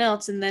everyone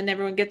else, and then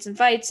everyone gets in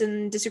fights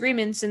and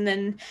disagreements, and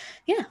then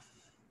yeah.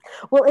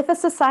 Well, if a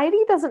society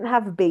doesn't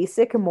have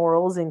basic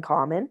morals in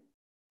common,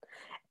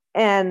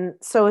 and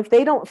so if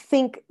they don't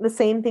think the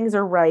same things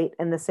are right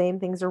and the same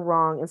things are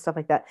wrong and stuff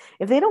like that,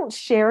 if they don't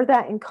share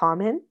that in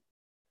common,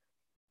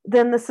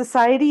 then the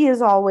society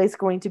is always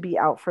going to be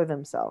out for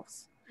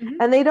themselves. Mm-hmm.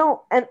 And they don't,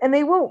 and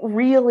they won't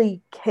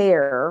really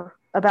care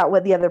about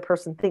what the other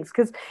person thinks,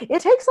 because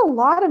it takes a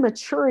lot of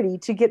maturity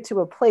to get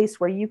to a place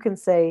where you can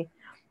say,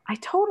 I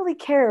totally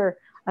care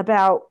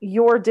about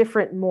your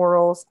different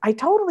morals. I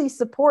totally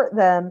support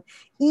them,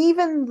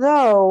 even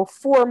though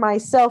for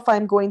myself,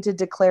 I'm going to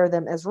declare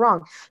them as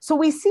wrong. So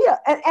we see,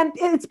 and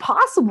it's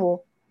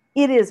possible.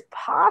 It is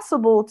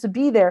possible to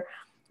be there.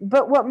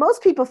 But what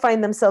most people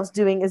find themselves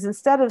doing is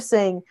instead of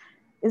saying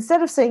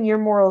your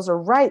morals are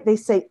right, they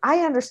say, I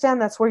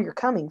understand that's where you're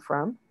coming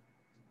from.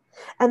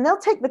 And they'll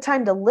take the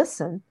time to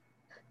listen.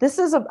 This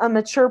is a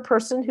mature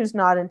person who's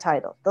not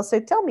entitled. They'll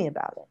say, tell me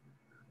about it.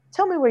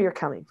 Tell me where you're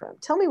coming from.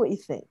 Tell me what you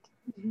think.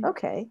 Mm-hmm.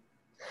 Okay.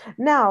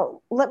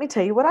 Now, let me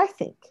tell you what I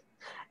think.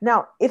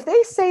 Now, if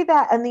they say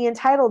that and the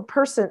entitled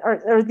person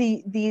or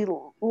the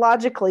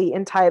logically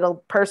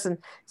entitled person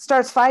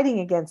starts fighting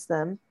against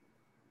them,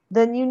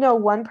 then you know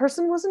one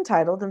person was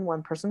entitled and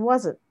one person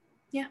wasn't.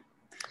 Yeah.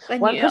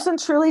 One person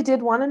truly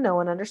did want to know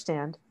and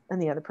understand,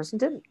 and the other person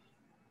didn't.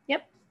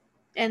 Yep.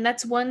 And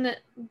that's one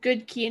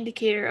good key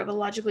indicator of a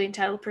logically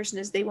entitled person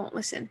is they won't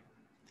listen.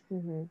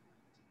 Mm-hmm.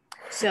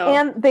 So,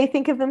 and they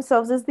think of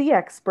themselves as the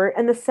expert.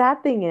 And the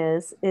sad thing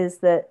is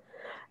that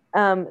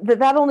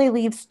that only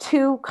leaves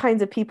two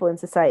kinds of people in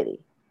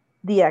society: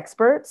 the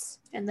experts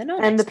and the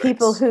non-experts, and the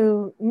people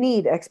who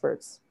need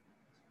experts.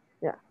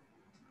 Yeah.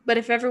 But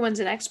if everyone's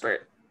an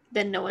expert,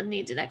 then no one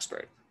needs an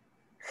expert.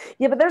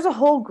 Yeah, but there's a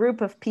whole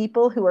group of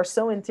people who are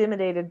so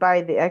intimidated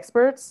by the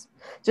experts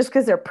just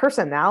because their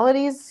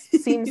personalities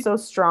seem so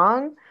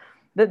strong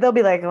that they'll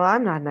be like, well,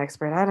 I'm not an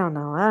expert. I don't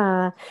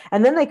know.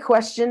 And then they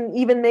question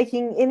even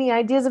making any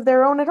ideas of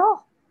their own at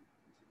all.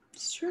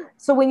 It's true.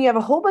 So when you have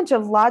a whole bunch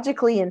of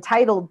logically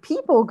entitled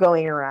people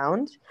going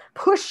around,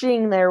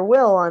 pushing their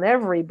will on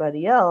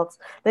everybody else,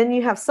 then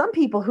you have some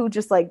people who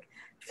just like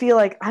feel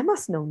like, I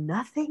must know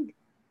nothing.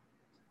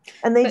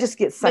 And they just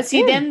get sucked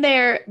in. But see,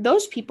 then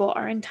those people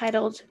are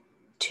entitled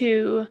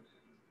to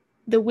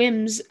the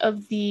whims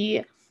of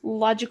the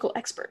logical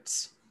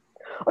experts.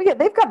 Oh, yeah,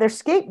 they've got their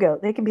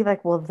scapegoat. They can be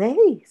like, well,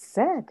 they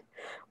said,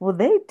 well,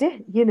 they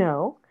did,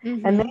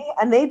 mm-hmm.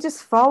 and they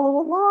just follow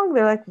along.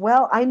 They're like,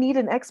 well, I need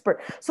an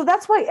expert. So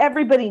that's why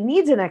everybody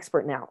needs an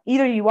expert now.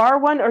 Either you are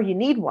one or you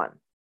need one.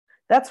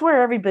 That's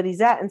where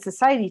everybody's at in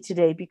society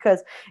today,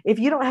 because if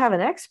you don't have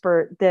an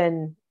expert,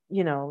 then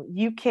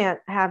you can't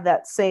have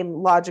that same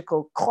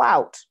logical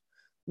clout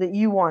that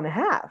you want to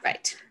have.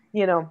 Right.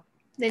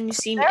 Then you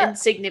seem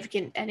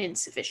insignificant and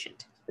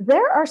insufficient.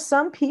 There are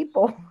some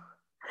people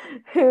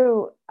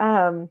who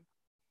there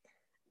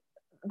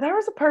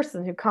was a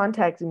person who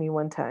contacted me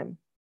one time,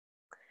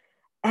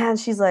 and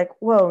she's like,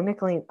 "Whoa,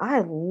 Nicolene,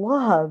 I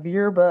love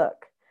your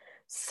book.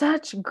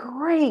 Such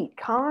great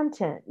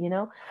content,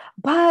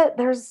 but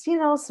there's,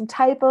 some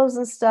typos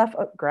and stuff."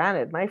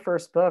 Granted, my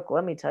first book,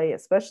 let me tell you,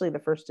 especially the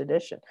first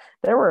edition,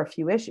 there were a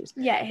few issues.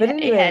 Yeah, but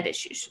it had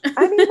issues.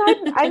 I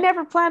mean, I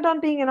never planned on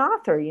being an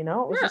author, it was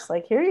No. just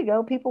like, here you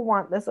go. People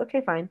want this.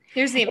 Okay, fine.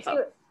 Here's the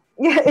info.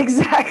 Yeah,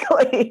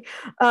 exactly.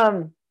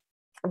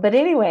 But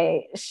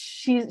anyway,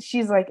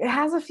 she's like, it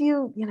has a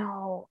few,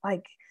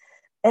 like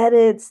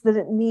edits that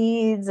it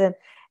needs.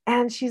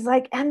 And she's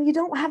like, and you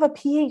don't have a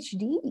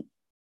PhD.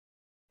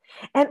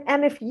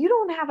 And if you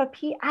don't have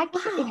if you don't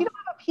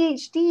have a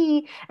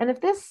PhD, and if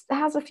this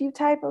has a few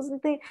typos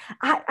and things,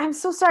 I'm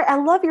so sorry. I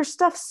love your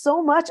stuff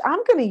so much.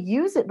 I'm going to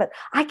use it, but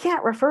I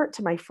can't refer it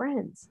to my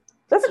friends.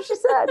 That's what she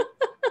said.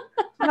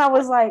 And I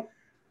was like,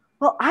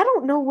 well, I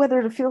don't know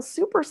whether to feel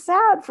super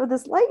sad for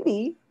this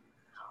lady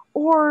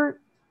or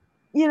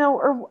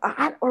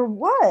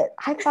what.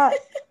 I thought,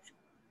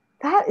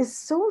 that is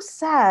so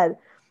sad.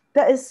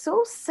 That is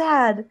so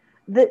sad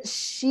that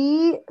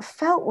she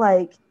felt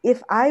like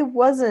if I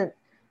didn't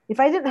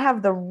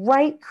have the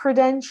right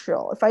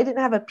credential, if I didn't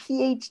have a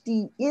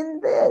PhD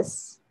in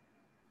this,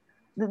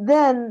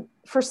 then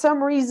for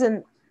some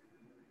reason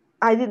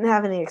I didn't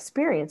have any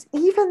experience,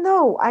 even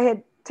though I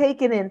had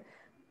taken in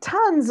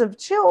tons of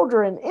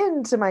children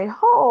into my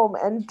home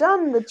and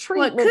done the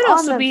treatment. Well, it could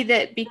also be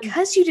that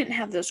because you didn't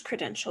have those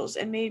credentials,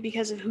 and maybe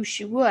because of who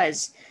she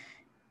was,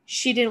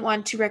 she didn't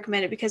want to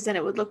recommend it because then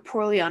it would look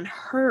poorly on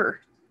her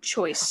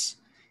choice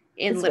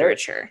in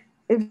literature.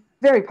 It's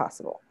very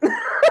possible.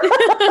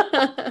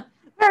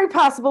 Very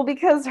possible,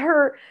 because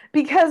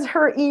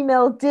her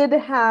email did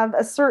have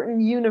a certain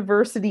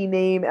university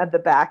name at the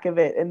back of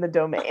it in the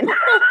domain.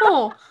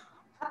 Oh.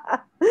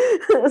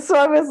 So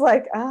I was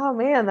like, oh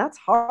man, that's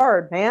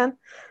hard, man.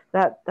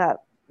 That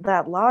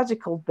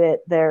logical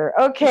bit there.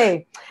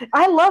 Okay.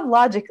 I love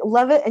logic.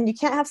 Love it. And you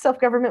can't have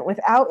self-government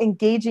without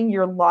engaging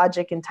your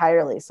logic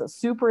entirely. So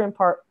super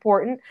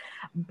important.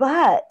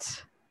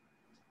 But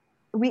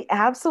we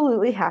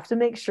absolutely have to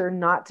make sure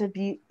not to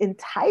be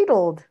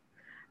entitled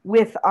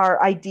with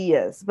our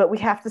ideas, but we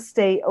have to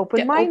stay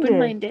open-minded.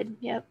 Open-minded,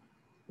 yep.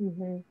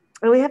 Mm-hmm.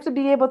 And we have to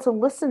be able to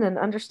listen and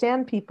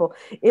understand people.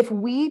 If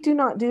we do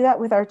not do that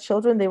with our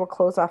children, they will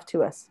close off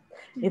to us.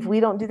 Mm-hmm. If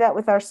we don't do that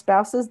with our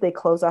spouses, they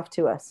close off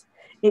to us.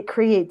 It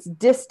creates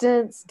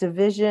distance,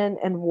 division,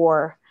 and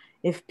war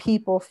if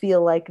people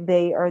feel like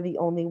they are the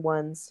only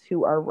ones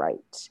who are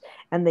right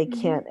and they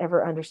can't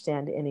ever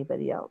understand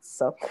anybody else.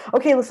 So,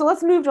 okay, so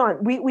let's move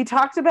on. We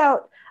talked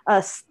about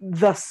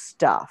the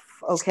stuff,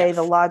 okay,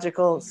 the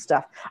logical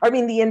stuff. I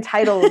mean, the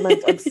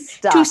entitlement of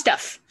stuff. To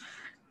stuff.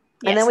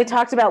 And then we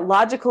talked about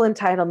logical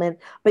entitlement,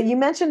 but you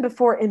mentioned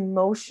before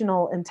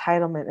emotional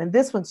entitlement, and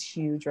this one's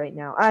huge right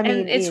now. I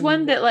mean, it's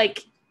one that,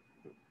 like,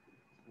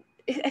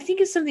 I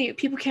think it's something that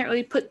people can't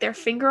really put their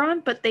finger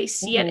on, but they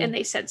see it and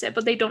they sense it,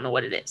 but they don't know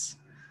what it is.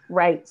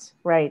 Right.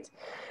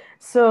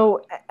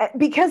 So,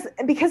 because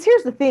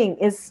here's the thing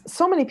is,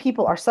 so many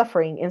people are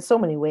suffering in so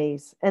many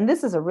ways. And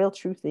this is a real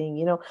true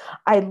thing.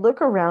 I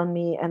look around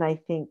me and I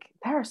think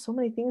there are so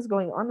many things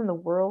going on in the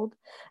world.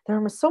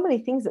 There are so many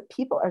things that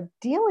people are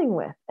dealing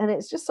with. And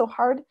it's just so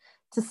hard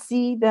to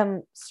see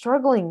them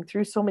struggling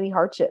through so many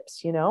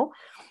hardships,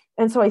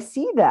 And so I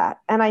see that,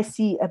 and I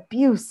see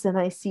abuse, and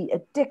I see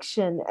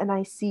addiction, and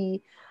I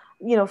see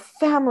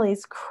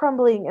families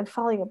crumbling and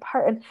falling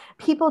apart, and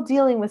people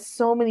dealing with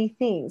so many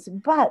things.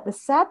 But the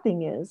sad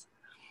thing is,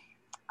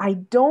 I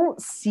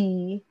don't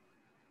see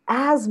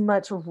as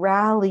much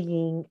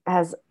rallying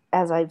as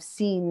I've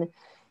seen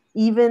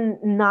even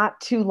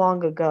not too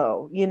long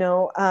ago.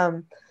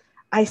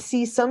 I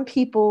see some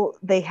people,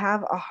 they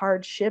have a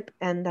hardship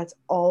and that's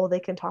all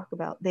they can talk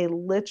about. They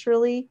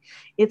literally,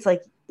 it's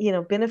like,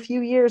 been a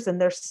few years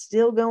and they're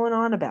still going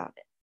on about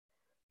it.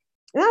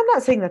 And I'm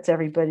not saying that's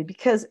everybody,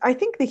 because I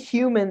think the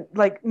human,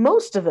 like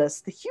most of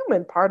us, the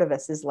human part of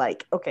us is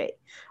like, okay,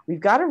 we've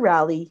got to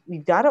rally.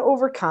 We've got to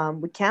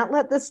overcome. We can't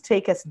let this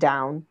take us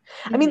down.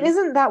 I mean,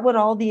 isn't that what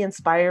all the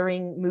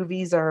inspiring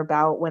movies are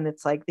about, when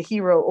it's like the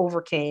hero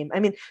overcame? I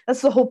mean,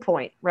 that's the whole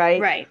point, right?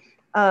 Right.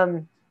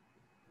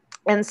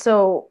 And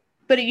so,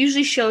 but it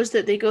usually shows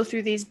that they go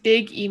through these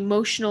big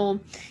emotional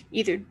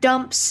either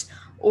dumps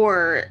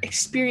or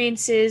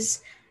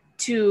experiences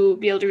to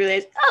be able to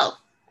realize, oh,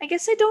 I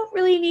guess I don't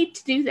really need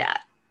to do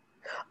that.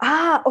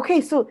 Okay.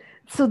 So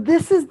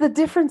this is the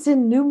difference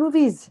in new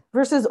movies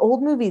versus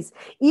old movies,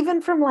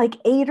 even from like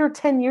 8 or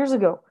 10 years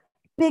ago.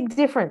 Big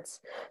difference.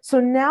 So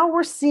now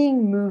we're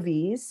seeing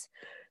movies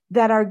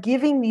that are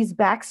giving these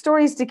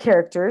backstories to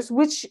characters,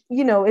 which,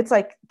 it's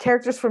like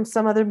characters from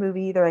some other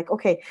movie. They're like,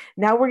 okay,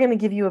 now we're going to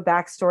give you a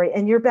backstory,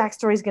 and your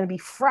backstory is going to be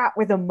fraught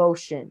with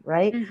emotion,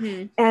 right?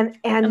 Mm-hmm. And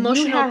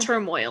emotional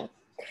turmoil.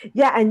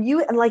 Yeah,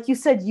 and like you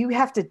said, you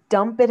have to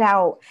dump it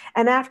out.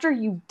 And after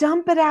you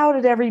dump it out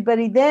at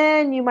everybody,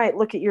 then you might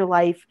look at your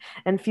life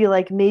and feel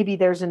like maybe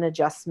there's an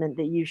adjustment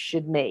that you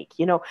should make,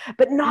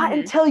 but not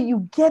until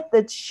you get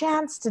the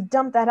chance to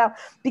dump that out,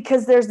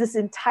 because there's this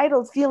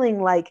entitled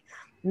feeling like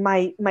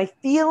my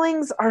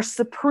feelings are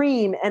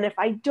supreme, and if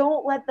I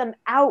don't let them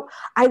out,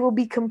 I will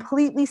be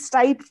completely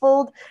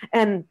stifled,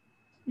 and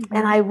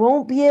I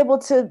won't be able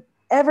to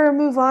ever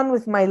move on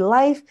with my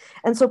life.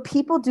 And so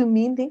people do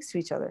mean things to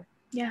each other.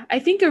 Yeah, I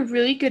think a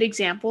really good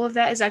example of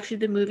that is actually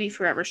the movie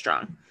Forever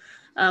Strong,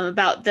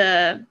 about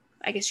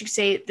I guess you could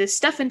say, the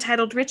stuff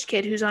entitled rich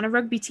kid who's on a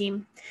rugby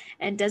team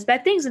and does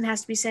bad things and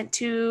has to be sent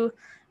to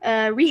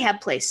a rehab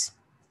place.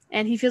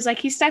 And he feels like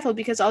he's stifled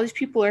because all these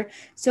people are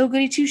so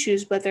goody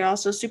two-shoes, but they're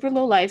also super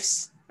low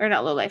lifes, or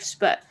not low lifes,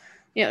 but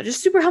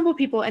just super humble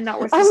people and not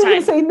worth his time. I was going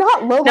to say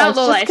not low lives,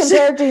 just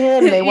compared to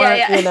him, they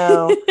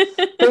weren't,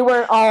 they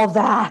weren't all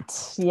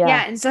that. Yeah.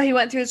 Yeah, and so he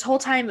went through this whole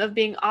time of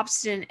being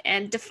obstinate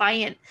and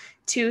defiant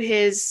to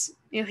his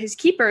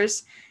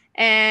keepers,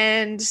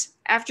 and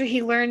after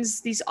he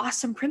learns these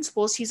awesome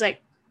principles, he's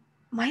like,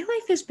 my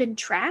life has been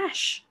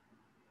trash.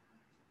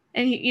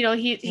 And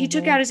he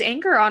took out his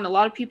anger on a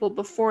lot of people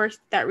before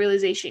that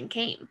realization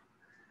came.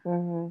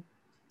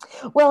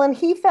 Well, and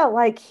he felt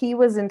like he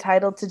was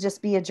entitled to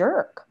just be a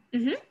jerk.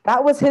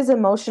 That was his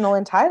emotional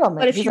entitlement.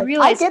 But if He's you like,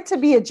 realize, I get to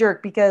be a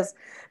jerk because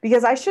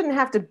I shouldn't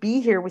have to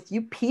be here with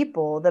you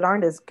people that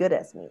aren't as good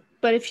as me.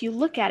 But if you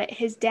look at it,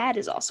 his dad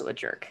is also a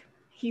jerk.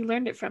 He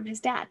learned it from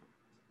his dad.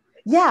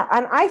 Yeah,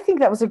 and I think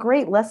that was a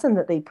great lesson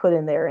that they put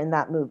in there in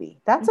that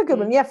movie. That's a good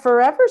one. Yeah,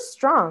 Forever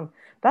Strong.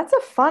 That's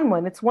a fun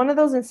one. It's one of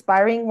those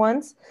inspiring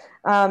ones.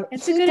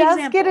 It's a good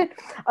example.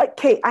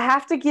 Okay, I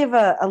have to give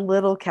a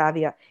little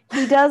caveat.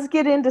 He does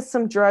get into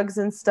some drugs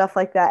and stuff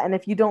like that. And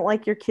if you don't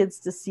like your kids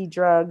to see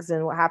drugs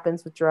and what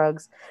happens with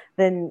drugs,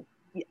 then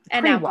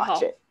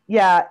pre-watch it.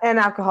 Yeah, and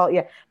alcohol.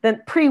 Yeah,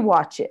 then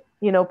pre-watch it.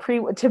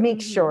 To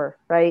make sure,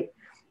 right?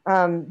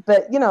 But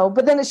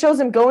then it shows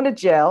him going to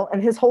jail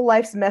and his whole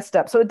life's messed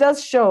up. So it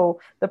does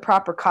show the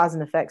proper cause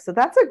and effect. So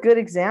that's a good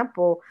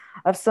example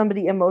of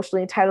somebody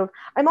emotionally entitled.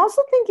 I'm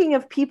also thinking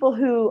of people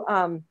who,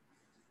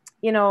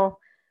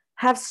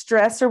 have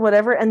stress or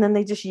whatever, and then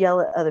they just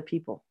yell at other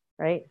people,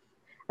 right?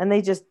 And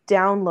they just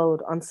download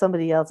on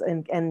somebody else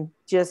and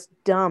just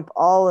dump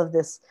all of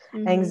this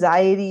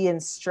anxiety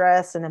and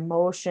stress and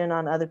emotion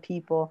on other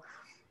people.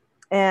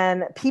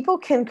 And people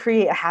can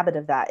create a habit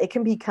of that. It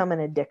can become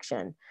an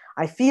addiction.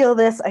 I feel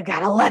this, I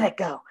gotta let it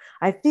go.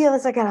 I feel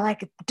this, I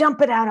gotta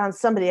dump it out on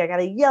somebody. I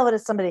gotta yell it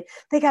at somebody.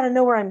 They gotta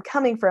know where I'm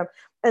coming from.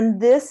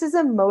 And this is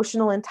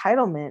emotional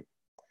entitlement.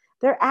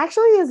 There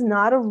actually is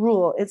not a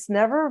rule. It's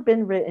never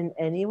been written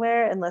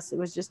anywhere unless it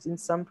was just in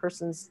some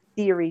person's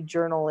theory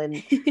journal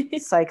in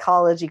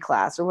psychology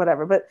class or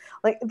whatever. But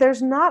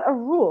there's not a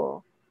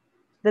rule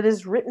that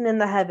is written in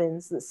the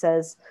heavens that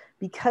says,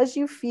 because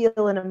you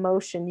feel an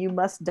emotion, you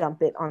must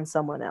dump it on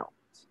someone else.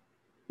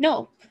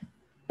 No.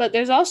 But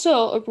there's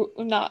also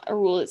not a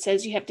rule that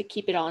says you have to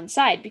keep it all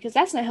inside, because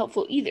that's not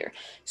helpful either.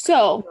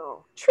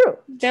 So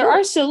there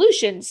are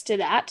solutions to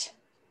that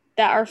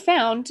are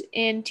found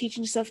in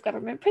teaching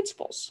self-government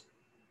principles.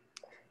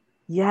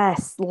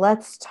 Yes,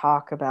 let's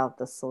talk about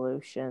the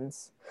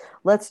solutions.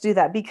 Let's do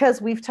that,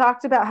 because we've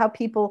talked about how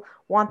people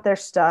want their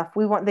stuff.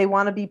 They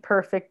want to be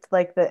perfect,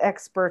 like the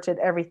expert at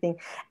everything.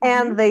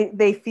 And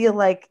they feel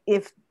like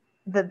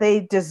that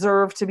they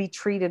deserve to be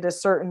treated a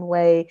certain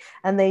way,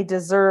 and they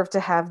deserve to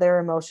have their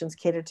emotions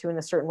catered to in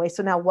a certain way.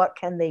 So now what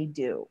can they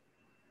do?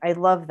 I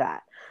love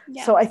that.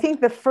 Yeah. So I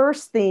think the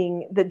first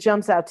thing that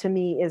jumps out to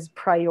me is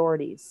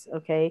priorities.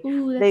 Okay.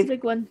 Ooh, that's a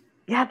big one.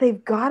 Yeah,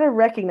 they've got to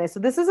recognize. So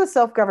this is a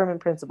self-government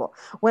principle.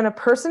 When a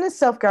person is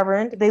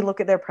self-governed, they look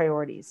at their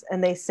priorities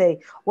and they say,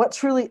 what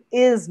truly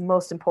is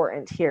most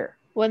important here?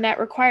 When that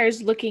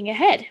requires looking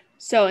ahead.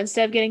 So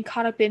instead of getting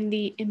caught up in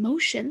the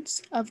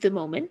emotions of the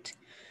moment,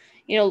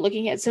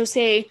 looking at, so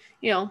say,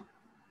 you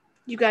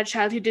got a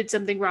child who did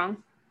something wrong,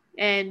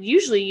 and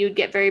usually you'd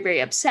get very,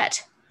 very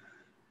upset.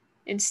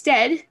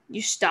 Instead,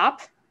 you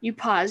stop, you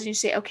pause, and you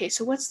say, okay,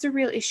 so what's the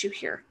real issue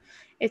here?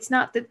 It's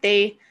not that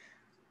they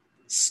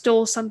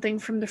stole something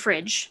from the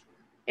fridge.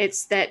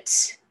 It's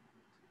that,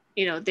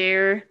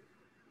 they're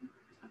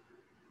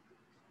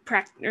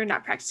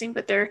not practicing,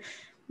 but they're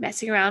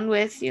messing around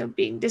with,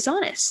 being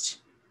dishonest.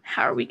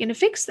 How are we going to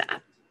fix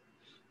that?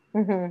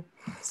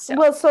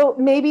 So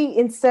maybe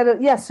instead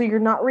of, so you're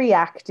not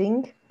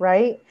reacting,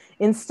 right?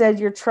 Instead,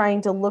 you're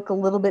trying to look a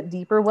little bit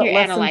deeper. What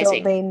lesson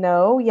don't they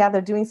know? Yeah,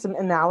 they're doing some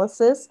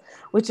analysis,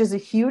 which is a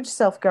huge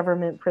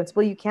self-government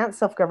principle. You can't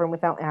self-govern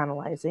without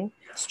analyzing.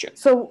 That's true.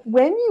 So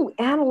when you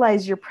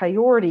analyze your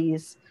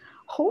priorities,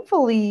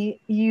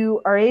 hopefully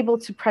you are able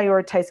to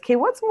prioritize, okay,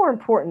 what's more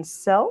important,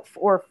 self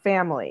or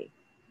family?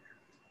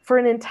 For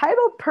an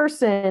entitled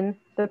person,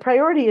 the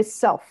priority is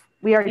self.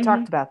 We already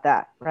talked about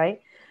that,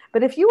 right?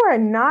 But if you are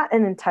not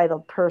an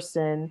entitled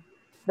person,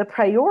 the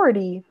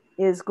priority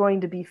is going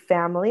to be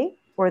family,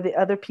 or the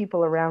other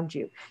people around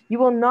you. You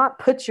will not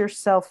put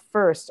yourself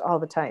first all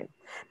the time.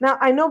 Now,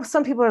 I know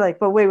some people are like,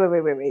 but wait.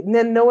 And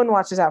then no one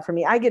watches out for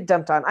me. I get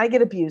dumped on. I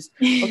get abused.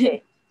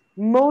 Okay.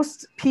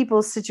 Most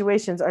people's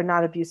situations are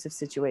not abusive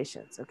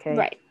situations. Okay.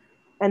 Right.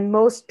 And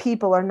most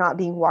people are not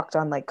being walked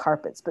on like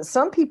carpets, but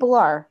some people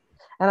are.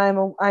 And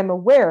I'm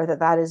aware that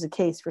that is the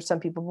case for some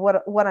people.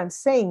 What I'm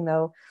saying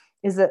though,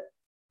 is that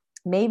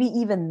maybe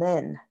even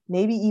then,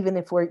 maybe even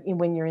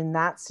when you're in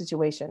that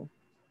situation,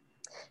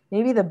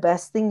 maybe the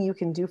best thing you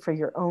can do for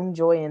your own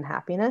joy and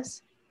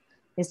happiness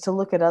is to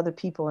look at other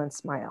people and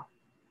smile.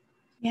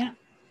 Yeah.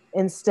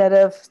 Instead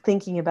of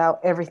thinking about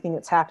everything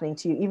that's happening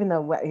to you, even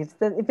though if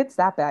it's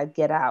that bad,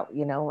 get out,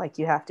 like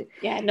you have to.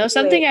 Yeah. No,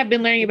 something I've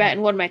been learning about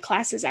in one of my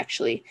classes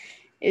actually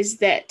is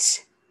that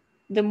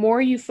the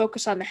more you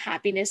focus on the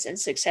happiness and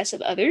success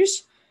of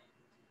others,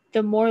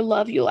 the more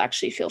love you'll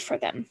actually feel for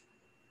them.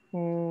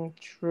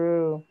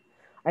 True.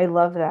 I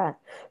love that.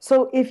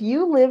 So if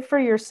you live for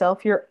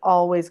yourself, you're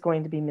always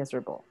going to be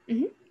miserable.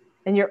 Mm-hmm.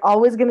 And you're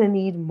always going to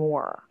need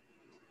more.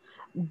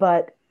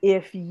 But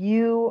if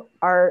you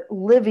are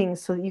living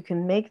so that you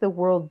can make the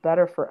world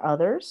better for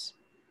others,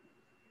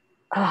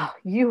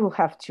 you will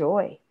have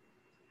joy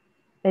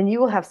and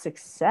you will have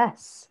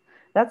success.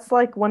 That's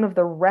like one of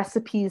the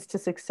recipes to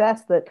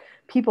success that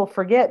people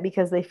forget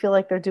because they feel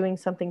like they're doing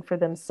something for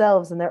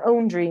themselves and their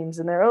own dreams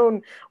and their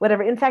own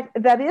whatever. In fact,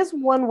 that is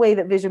one way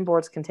that vision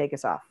boards can take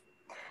us off.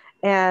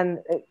 And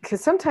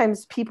because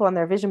sometimes people on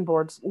their vision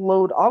boards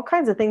load all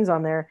kinds of things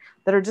on there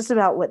that are just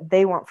about what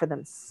they want for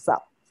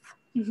themselves.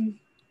 Mm-hmm.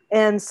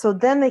 And so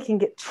then they can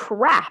get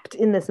trapped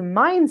in this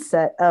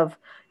mindset of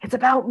it's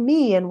about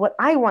me and what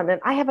I want. And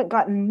I haven't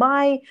gotten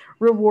my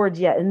reward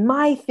yet and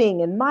my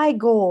thing and my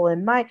goal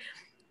and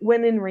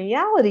when in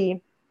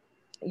reality,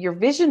 your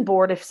vision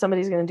board, if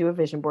somebody's going to do a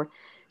vision board,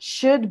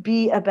 should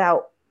be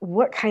about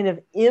what kind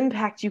of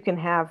impact you can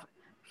have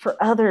for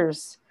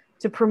others,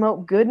 to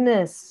promote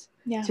goodness,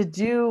 to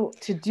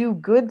do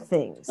good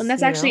things. And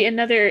that's actually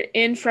another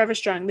in Forever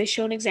Strong. They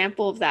show an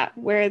example of that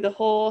where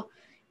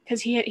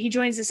because he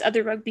joins this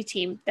other rugby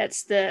team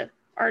that's the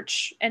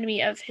arch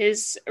enemy of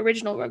his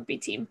original rugby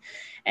team.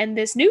 And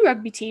this new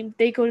rugby team,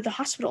 they go to the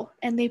hospital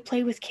and they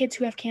play with kids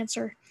who have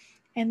cancer.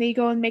 And they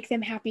go and make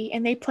them happy,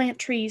 and they plant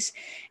trees,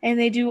 and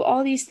they do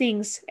all these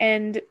things.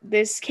 And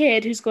this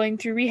kid who's going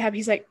through rehab,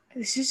 he's like,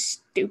 this is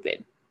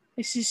stupid.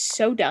 This is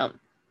so dumb.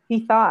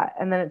 He thought,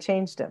 and then it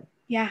changed him.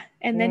 Yeah,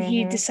 and then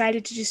he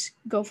decided to just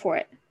go for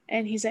it.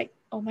 And he's like,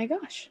 oh my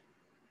gosh,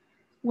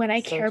 when I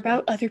care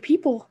about other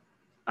people,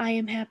 I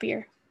am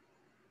happier.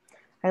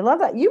 I love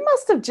that. You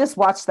must have just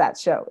watched that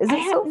show. Is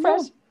it so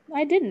fresh? No,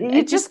 I didn't.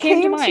 It just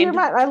came to your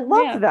mind. I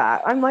love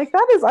that. I'm like, I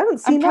haven't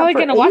seen that for ages. I'm probably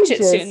going to watch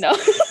it soon, though.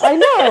 I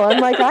know. I'm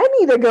like, I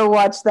need to go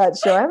watch that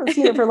show. I haven't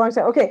seen it for a long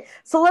time. Okay,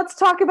 so let's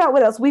talk about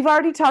what else. We've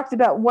already talked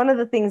about one of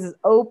the things is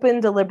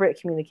open,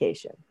 deliberate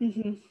communication.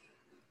 Mm-hmm.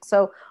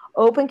 So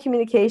open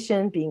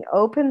communication, being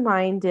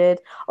open-minded.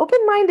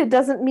 Open-minded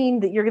doesn't mean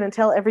that you're going to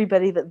tell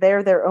everybody that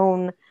they're their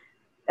own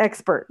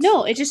expert.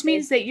 No, it just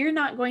means that you're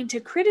not going to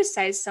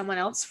criticize someone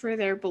else for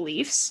their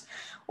beliefs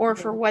or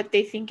for what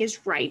they think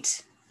is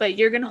right. But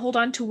you're going to hold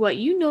on to what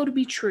you know to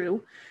be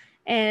true,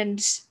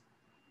 and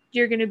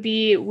you're going to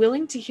be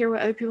willing to hear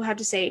what other people have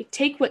to say.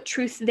 Take what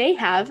truth they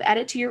have, add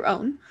it to your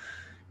own,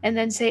 and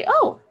then say,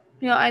 oh,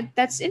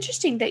 that's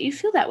interesting that you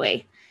feel that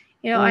way.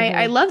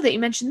 I love that you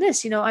mentioned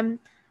this. I'm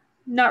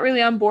not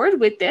really on board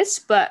with this,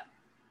 but,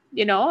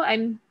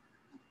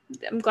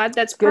 I'm glad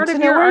that's part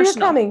of your arsenal. Good to know where you're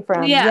coming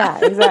from. Yeah,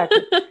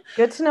 exactly.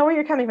 Good to know where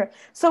you're coming from.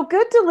 So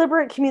good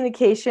deliberate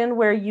communication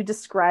where you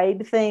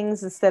describe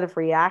things instead of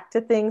react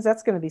to things.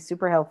 That's going to be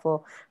super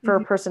helpful for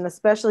a person,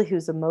 especially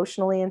who's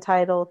emotionally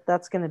entitled.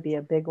 That's going to be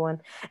a big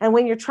one. And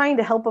when you're trying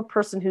to help a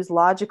person who's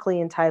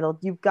logically entitled,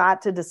 you've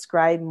got to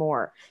describe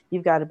more.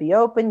 You've got to be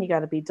open. You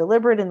got to be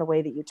deliberate in the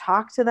way that you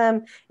talk to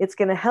them. It's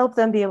going to help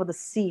them be able to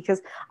see,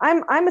 because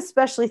I'm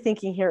especially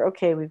thinking here,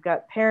 okay, we've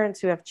got parents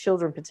who have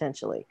children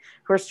potentially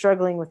who are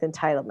struggling with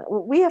entitlement.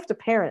 We have to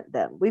parent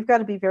them. We've got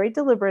to be very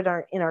deliberate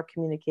in our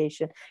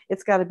communication.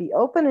 It's got to be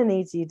open and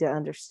easy to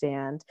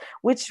understand,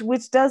 which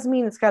does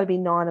mean it's got to be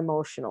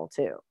non-emotional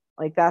too.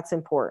 Like that's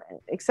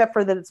important, except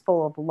for that it's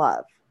full of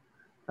love.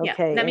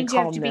 Okay. Yeah, that means you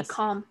have to be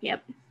calm.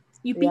 Yep.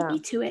 You beat me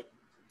to it.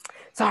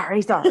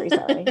 Sorry.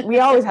 We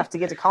always have to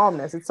get to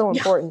calmness. It's so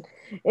important.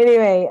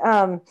 Anyway,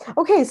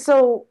 okay,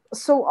 so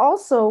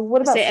also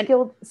what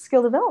about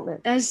skill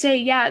development? I would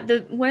say,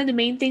 one of the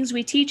main things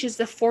we teach is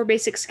the 4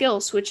 basic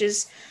skills, which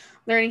is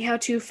learning how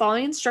to follow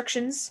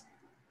instructions.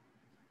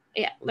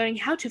 Yeah, learning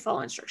how to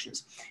follow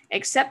instructions.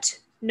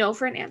 Accept no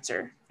for an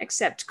answer.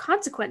 Accept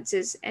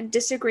consequences and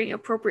disagreeing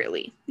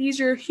appropriately.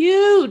 These are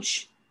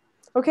huge.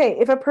 Okay,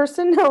 if a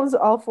person knows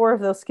all 4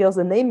 of those skills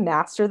and they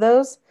master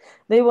those,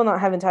 they will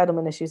not have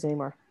entitlement issues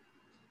anymore.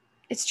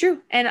 It's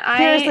true. And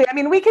seriously, I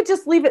mean, we could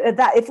just leave it at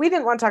that. If we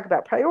didn't want to talk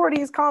about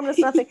priorities, calmness,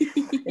 nothing,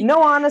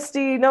 no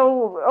honesty,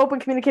 no open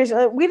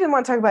communication, we didn't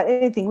want to talk about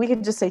anything. We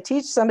could just say,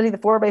 teach somebody the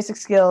 4 basic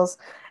skills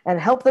and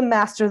help them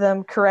master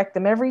them, correct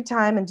them every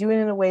time, and do it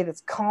in a way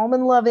that's calm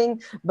and loving,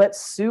 but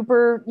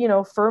super,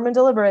 firm and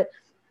deliberate.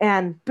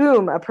 And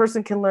boom, a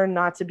person can learn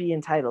not to be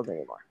entitled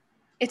anymore.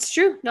 It's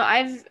true. No,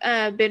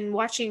 I've been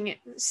watching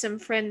some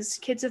friends,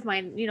 kids of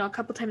mine, a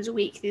couple times a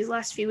week these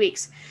last few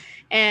weeks,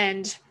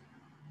 and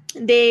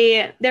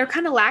they're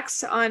kind of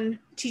lax on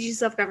teaching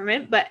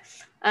self-government, but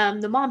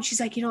the mom, she's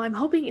like, I'm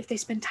hoping if they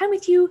spend time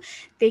with you,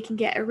 they can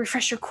get a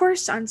refresher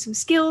course on some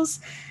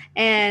skills.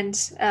 And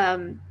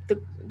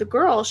the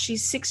girl,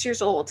 she's 6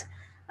 years old,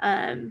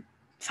 5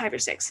 or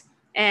 6,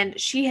 and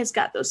she has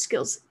got those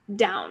skills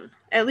down,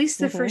 at least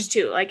the first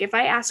 2. Like if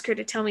I ask her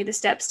to tell me the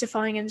steps to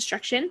following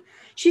instruction,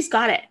 she's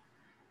got it.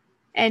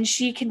 And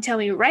she can tell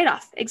me right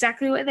off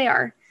exactly what they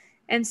are.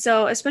 And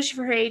so, especially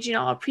for her age,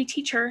 I'll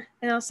pre-teach her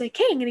and I'll say,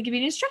 okay, I'm going to give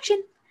you an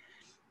instruction.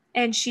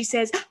 And she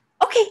says,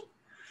 okay,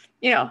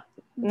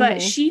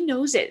 but she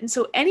knows it. And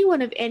so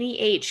anyone of any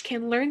age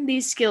can learn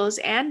these skills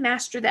and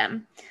master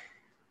them.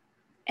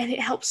 And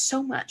it helps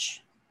so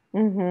much.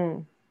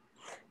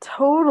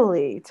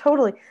 Totally.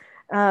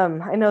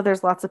 I know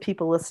there's lots of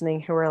people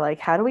listening who are like,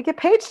 how do we get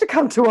Paige to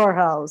come to our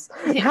house?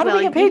 How do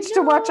we get Paige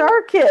to watch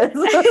our kids?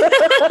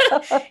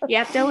 You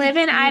have to live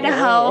in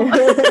Idaho.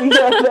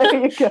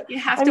 There you go. You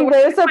have to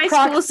work my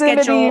school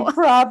schedule.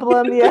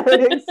 Problem. Yeah,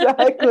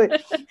 exactly.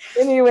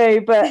 Anyway,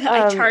 but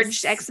I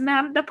charged X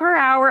amount per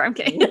hour. I'm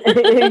kidding.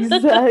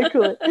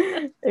 Exactly.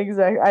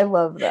 I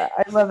love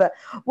that.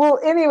 Well,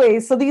 anyway,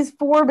 so these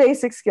 4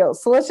 basic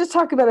skills. So let's just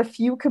talk about a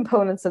few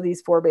components of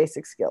these 4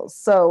 basic skills.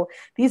 So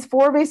these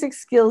 4 basic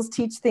skills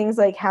teach things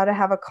like how to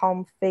have a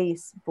calm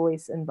face,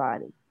 voice, and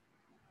body.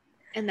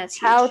 And that's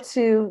huge. How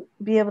to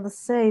be able to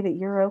say that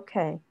you're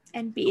okay.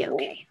 And be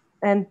okay.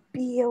 And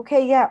be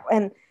okay, yeah.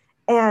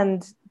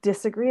 And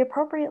disagree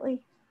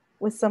appropriately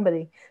with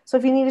somebody. So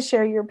if you need to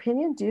share your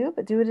opinion,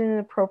 but do it in an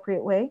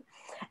appropriate way.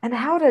 And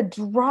how to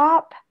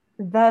drop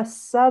the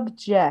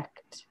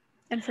subject.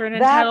 And for an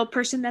entitled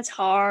person, that's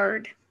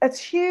hard.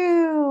 It's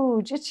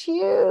huge. It's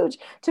huge.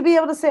 To be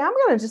able to say, I'm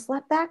going to just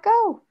let that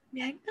go.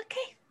 Yeah,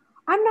 okay.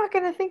 I'm not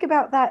going to think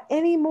about that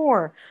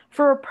anymore.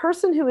 For a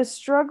person who is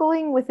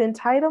struggling with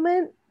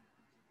entitlement,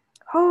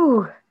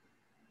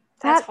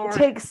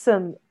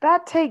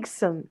 that takes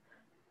some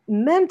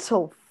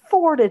mental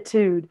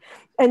fortitude.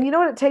 And you know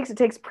what it takes? It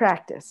takes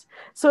practice.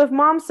 So if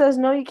mom says,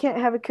 no, you can't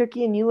have a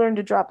cookie, and you learn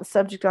to drop the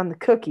subject on the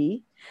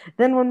cookie,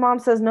 then when mom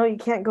says, no, you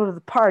can't go to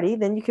the party,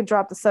 then you can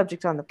drop the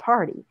subject on the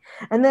party.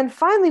 And then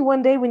finally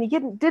one day when you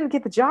didn't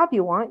get the job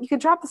you want, you can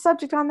drop the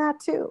subject on that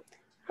too.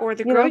 Or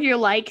the girl you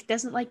like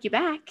doesn't like you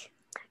back.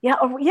 Yeah,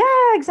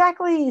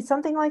 exactly.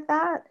 Something like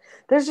that.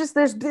 There's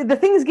the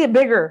things get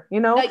bigger,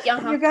 You got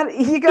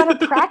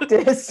to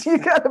practice. You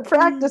got to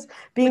practice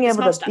being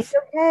able to be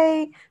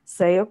okay,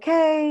 say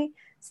okay,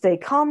 stay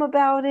calm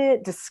about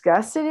it,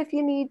 discuss it if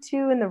you need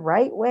to in the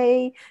right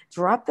way,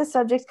 drop the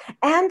subject,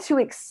 and to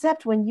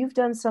accept when you've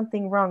done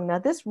something wrong. Now,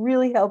 this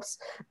really helps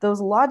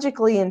those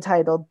logically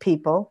entitled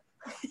people.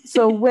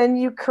 So when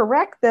you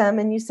correct them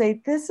and you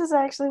say, this is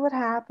actually what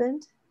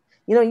happened,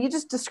 you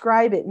just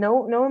describe it.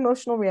 No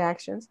emotional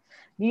reactions.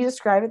 You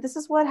describe it. This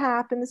is what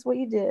happened. This is what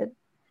you did.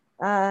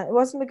 It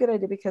wasn't a good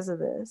idea because of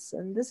this.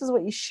 And this is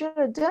what you should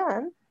have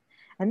done.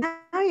 And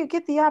now you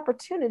get the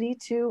opportunity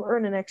to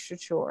earn an extra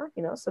chore,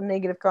 some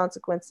negative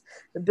consequence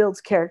that builds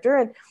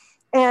character.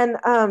 And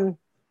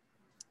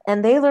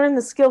they learn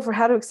the skill for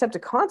how to accept a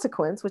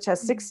consequence, which has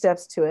 6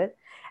 steps to it.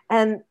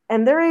 And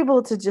they're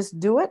able to just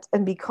do it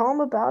and be calm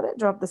about it,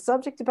 drop the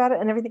subject about it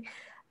and everything.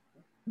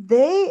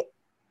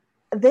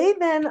 They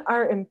then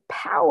are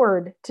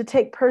empowered to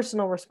take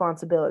personal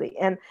responsibility.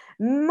 And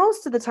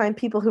most of the time,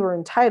 people who are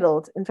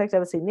entitled, in fact, I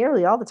would say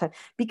nearly all the time,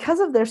 because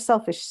of their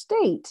selfish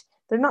state,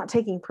 they're not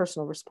taking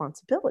personal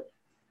responsibility.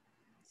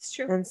 It's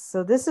true. And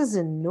so this is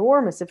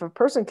enormous. If a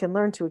person can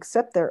learn to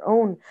accept their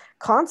own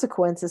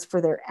consequences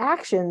for their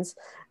actions,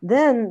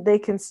 then they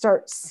can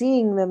start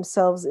seeing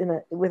themselves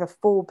with a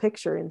full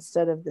picture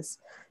instead of this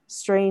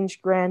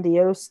strange,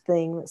 grandiose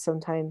thing that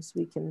sometimes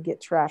we can get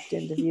trapped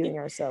into viewing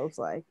ourselves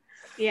like.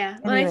 Yeah.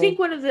 Well, anyway. I think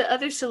one of the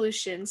other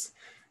solutions,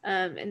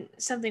 and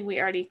something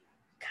we already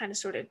kind of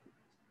sort of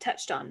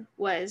touched on,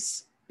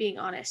 was being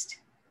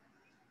honest.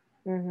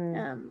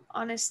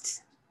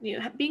 Honest,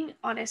 being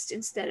honest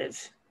instead of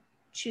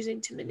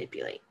choosing to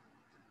manipulate.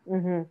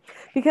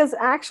 Because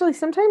actually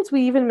sometimes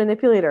we even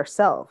manipulate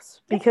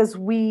ourselves because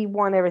we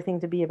want everything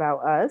to be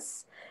about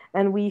us,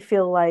 and we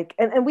feel like,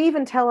 and we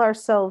even tell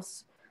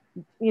ourselves,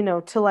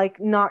 to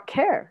like not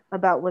care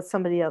about what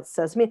somebody else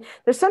says. I mean,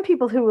 there's some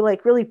people who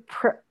like really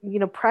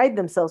pride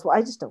themselves. Well,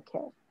 I just don't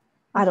care.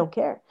 I don't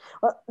care.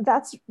 Well,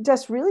 that's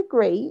just really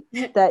great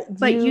that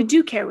But you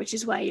do care, which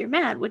is why you're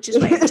mad, which is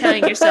why you're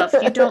telling yourself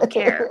you don't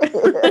care.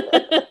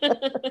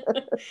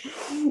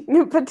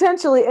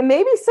 Potentially, and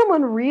maybe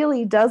someone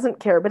really doesn't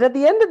care. But at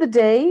the end of the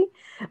day,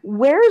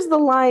 where's the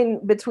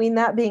line between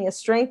that being a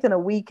strength and a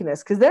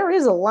weakness? Because there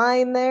is a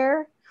line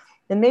there.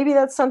 And maybe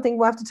that's something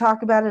we'll have to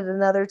talk about at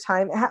another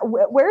time.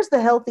 Where's the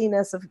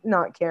healthiness of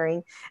not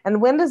caring?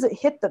 And when does it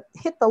hit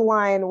the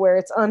line where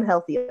it's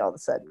unhealthy all of a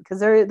sudden? Because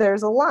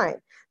there's a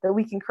line that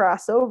we can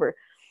cross over.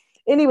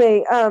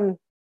 Anyway,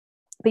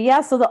 but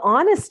yeah, so the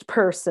honest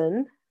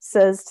person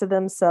says to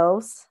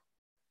themselves,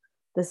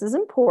 this is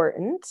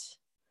important.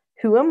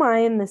 Who am I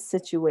in this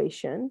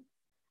situation?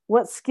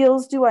 What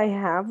skills do I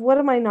have? What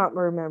am I not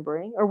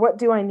remembering? Or what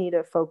do I need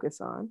to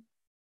focus on?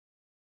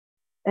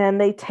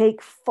 And they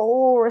take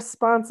full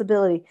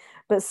responsibility.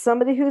 But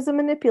somebody who's a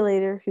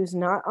manipulator, who's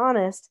not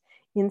honest,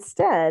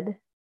 instead,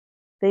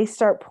 they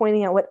start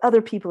pointing out what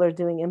other people are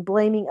doing and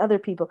blaming other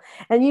people.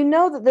 And you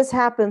know that this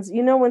happens,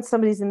 you know when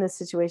somebody's in this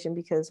situation,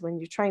 because when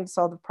you're trying to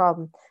solve the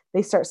problem,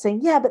 they start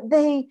saying, yeah, but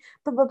they,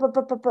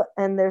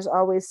 and there's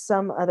always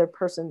some other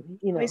person,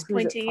 always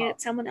pointing at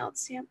someone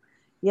else. Yeah.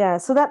 Yeah.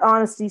 So that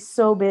honesty is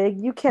so big.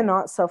 You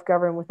cannot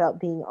self-govern without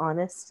being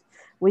honest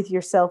with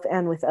yourself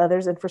and with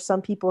others. And for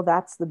some people,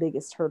 that's the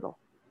biggest hurdle.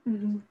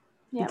 Mm-hmm.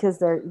 Yep. Because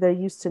they're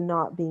used to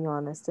not being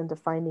honest and to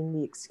finding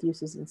the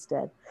excuses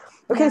instead.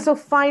 Okay, so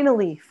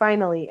finally,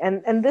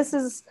 and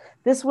this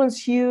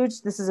one's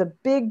huge. This is a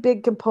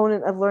big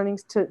component of learning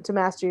to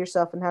master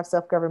yourself and have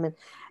self-government,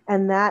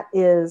 and that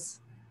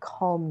is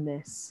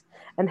calmness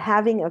and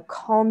having a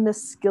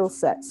calmness skill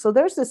set. So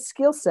there's this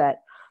skill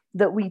set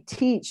that we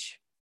teach,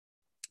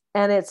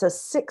 and it's a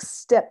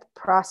 6-step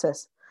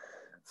process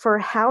for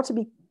how to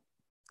be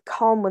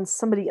calm when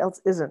somebody else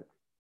isn't.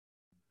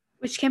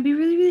 Which can be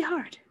really, really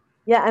hard.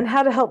 Yeah, and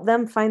how to help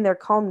them find their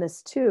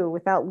calmness too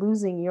without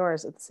losing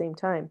yours at the same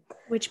time.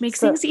 Which makes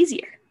things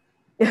easier.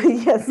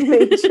 Yes,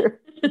 major.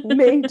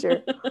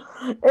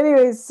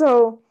 Anyways,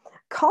 so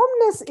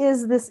calmness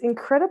is this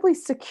incredibly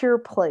secure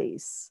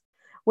place.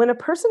 When a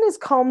person is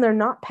calm, they're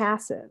not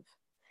passive.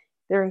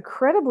 They're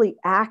incredibly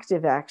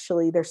active,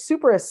 actually. They're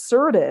super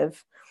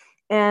assertive,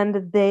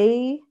 and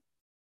they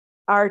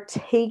are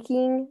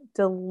taking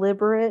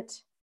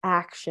deliberate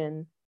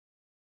action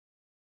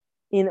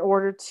in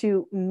order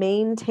to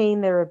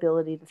maintain their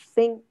ability to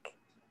think,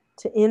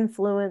 to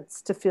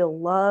influence, to feel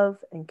love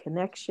and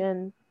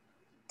connection,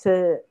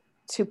 to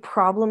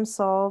problem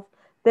solve.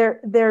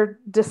 They're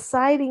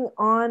deciding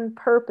on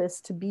purpose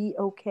to be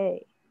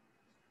okay,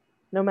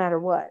 no matter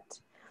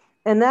what.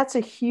 And that's a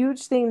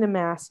huge thing to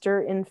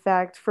master. In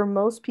fact, for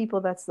most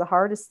people, that's the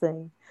hardest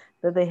thing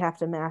that they have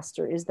to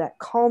master, is that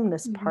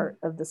calmness part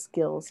of the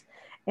skills,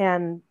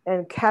 and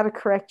how to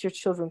correct your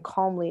children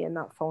calmly and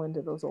not fall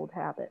into those old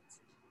habits.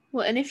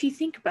 Well, and if you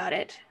think about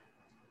it,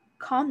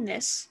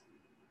 calmness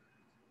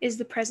is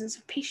the presence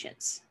of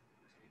patience.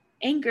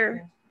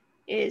 Anger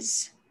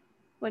is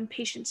when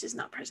patience is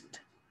not present.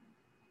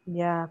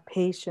 Yeah,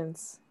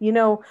 patience.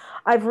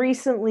 I've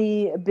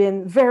recently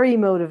been very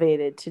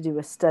motivated to do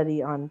a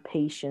study on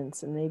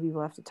patience, and maybe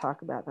we'll have to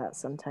talk about that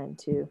sometime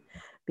too,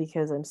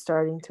 because I'm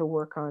starting to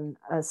work on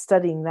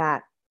studying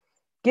that.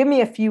 Give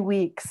me a few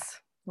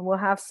weeks and we'll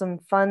have some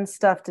fun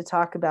stuff to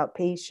talk about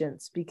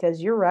patience,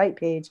 because you're right,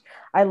 Paige.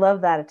 I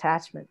love that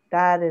attachment.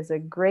 That is a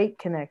great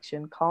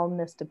connection,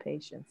 calmness to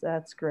patience.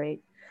 That's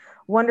great.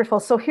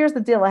 Wonderful. So here's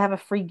the deal. I have a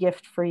free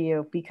gift for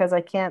you, because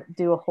I can't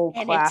do a whole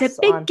class. And it's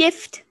a big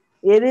gift.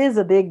 It is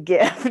a big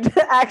gift,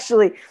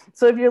 actually.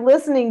 So if you're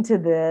listening to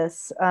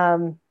this,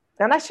 and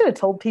I should have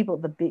told people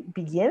at the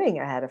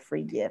beginning I had a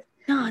free gift.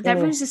 No, that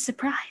was a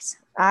surprise.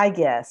 I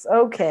guess.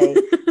 Okay.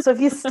 So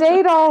if you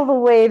stayed all the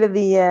way to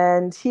the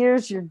end,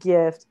 here's your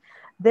gift.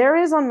 There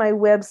is on my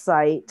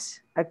website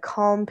a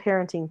Calm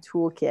Parenting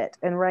Toolkit,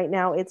 and right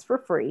now it's for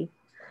free.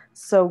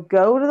 So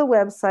go to the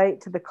website,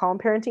 to the Calm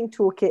Parenting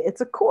Toolkit.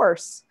 It's a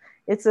course.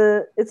 It's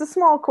a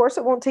small course.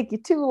 It won't take you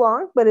too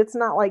long, but it's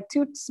not like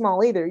too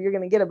small either. You're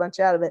going to get a bunch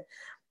out of it.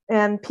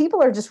 And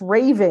people are just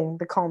raving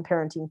the Calm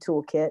Parenting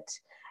Toolkit.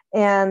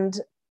 And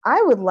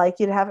I would like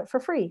you to have it for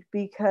free,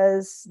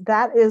 because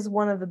that is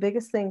one of the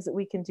biggest things that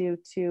we can do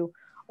to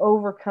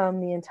overcome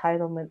the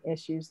entitlement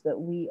issues that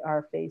we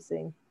are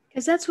facing.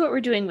 Because that's what we're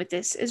doing with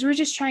this, is we're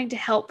just trying to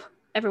help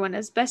everyone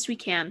as best we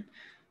can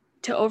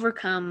to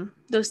overcome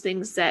those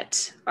things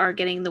that are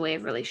getting in the way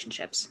of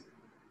relationships.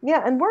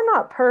 Yeah, and we're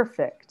not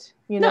perfect,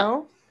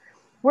 know?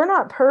 We're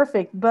not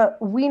perfect, but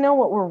we know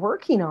what we're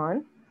working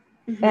on.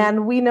 Mm-hmm.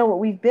 And we know what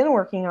we've been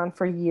working on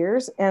for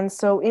years. And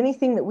so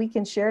anything that we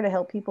can share to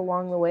help people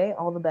along the way,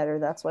 all the better.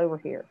 That's why we're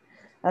here.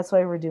 That's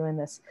why we're doing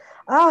this.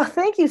 Oh,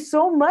 thank you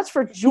so much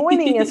for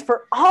joining us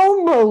for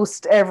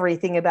almost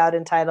everything about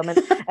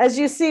entitlement. As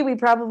you see, we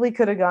probably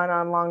could have gone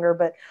on longer,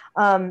 but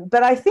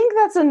I think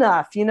that's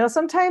enough.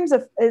 Sometimes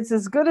if it's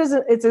as good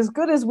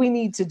as we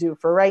need to do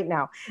for right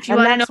now. If you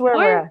want to know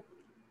more,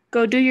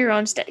 go do your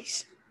own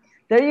studies.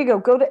 There you go.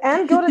 Go to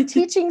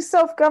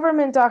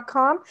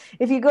teachingselfgovernment.com.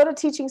 If you go to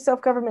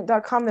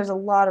teachingselfgovernment.com, there's a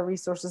lot of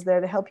resources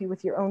there to help you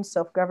with your own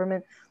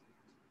self-government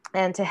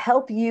and to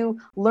help you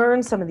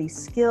learn some of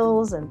these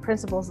skills and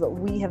principles that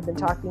we have been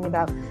talking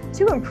about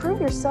to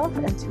improve yourself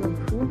and to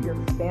improve your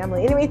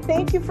family. Anyway,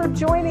 thank you for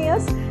joining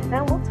us,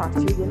 and we'll talk to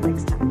you again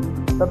next time.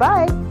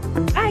 Bye-bye.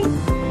 Bye.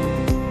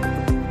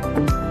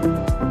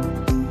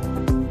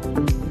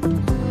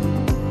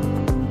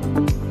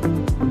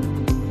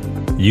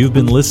 You've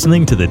been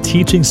listening to the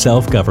Teaching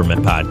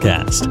Self-Government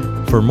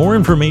podcast. For more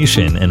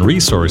information and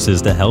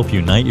resources to help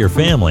unite your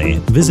family,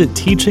 visit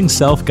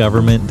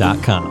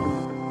teachingselfgovernment.com.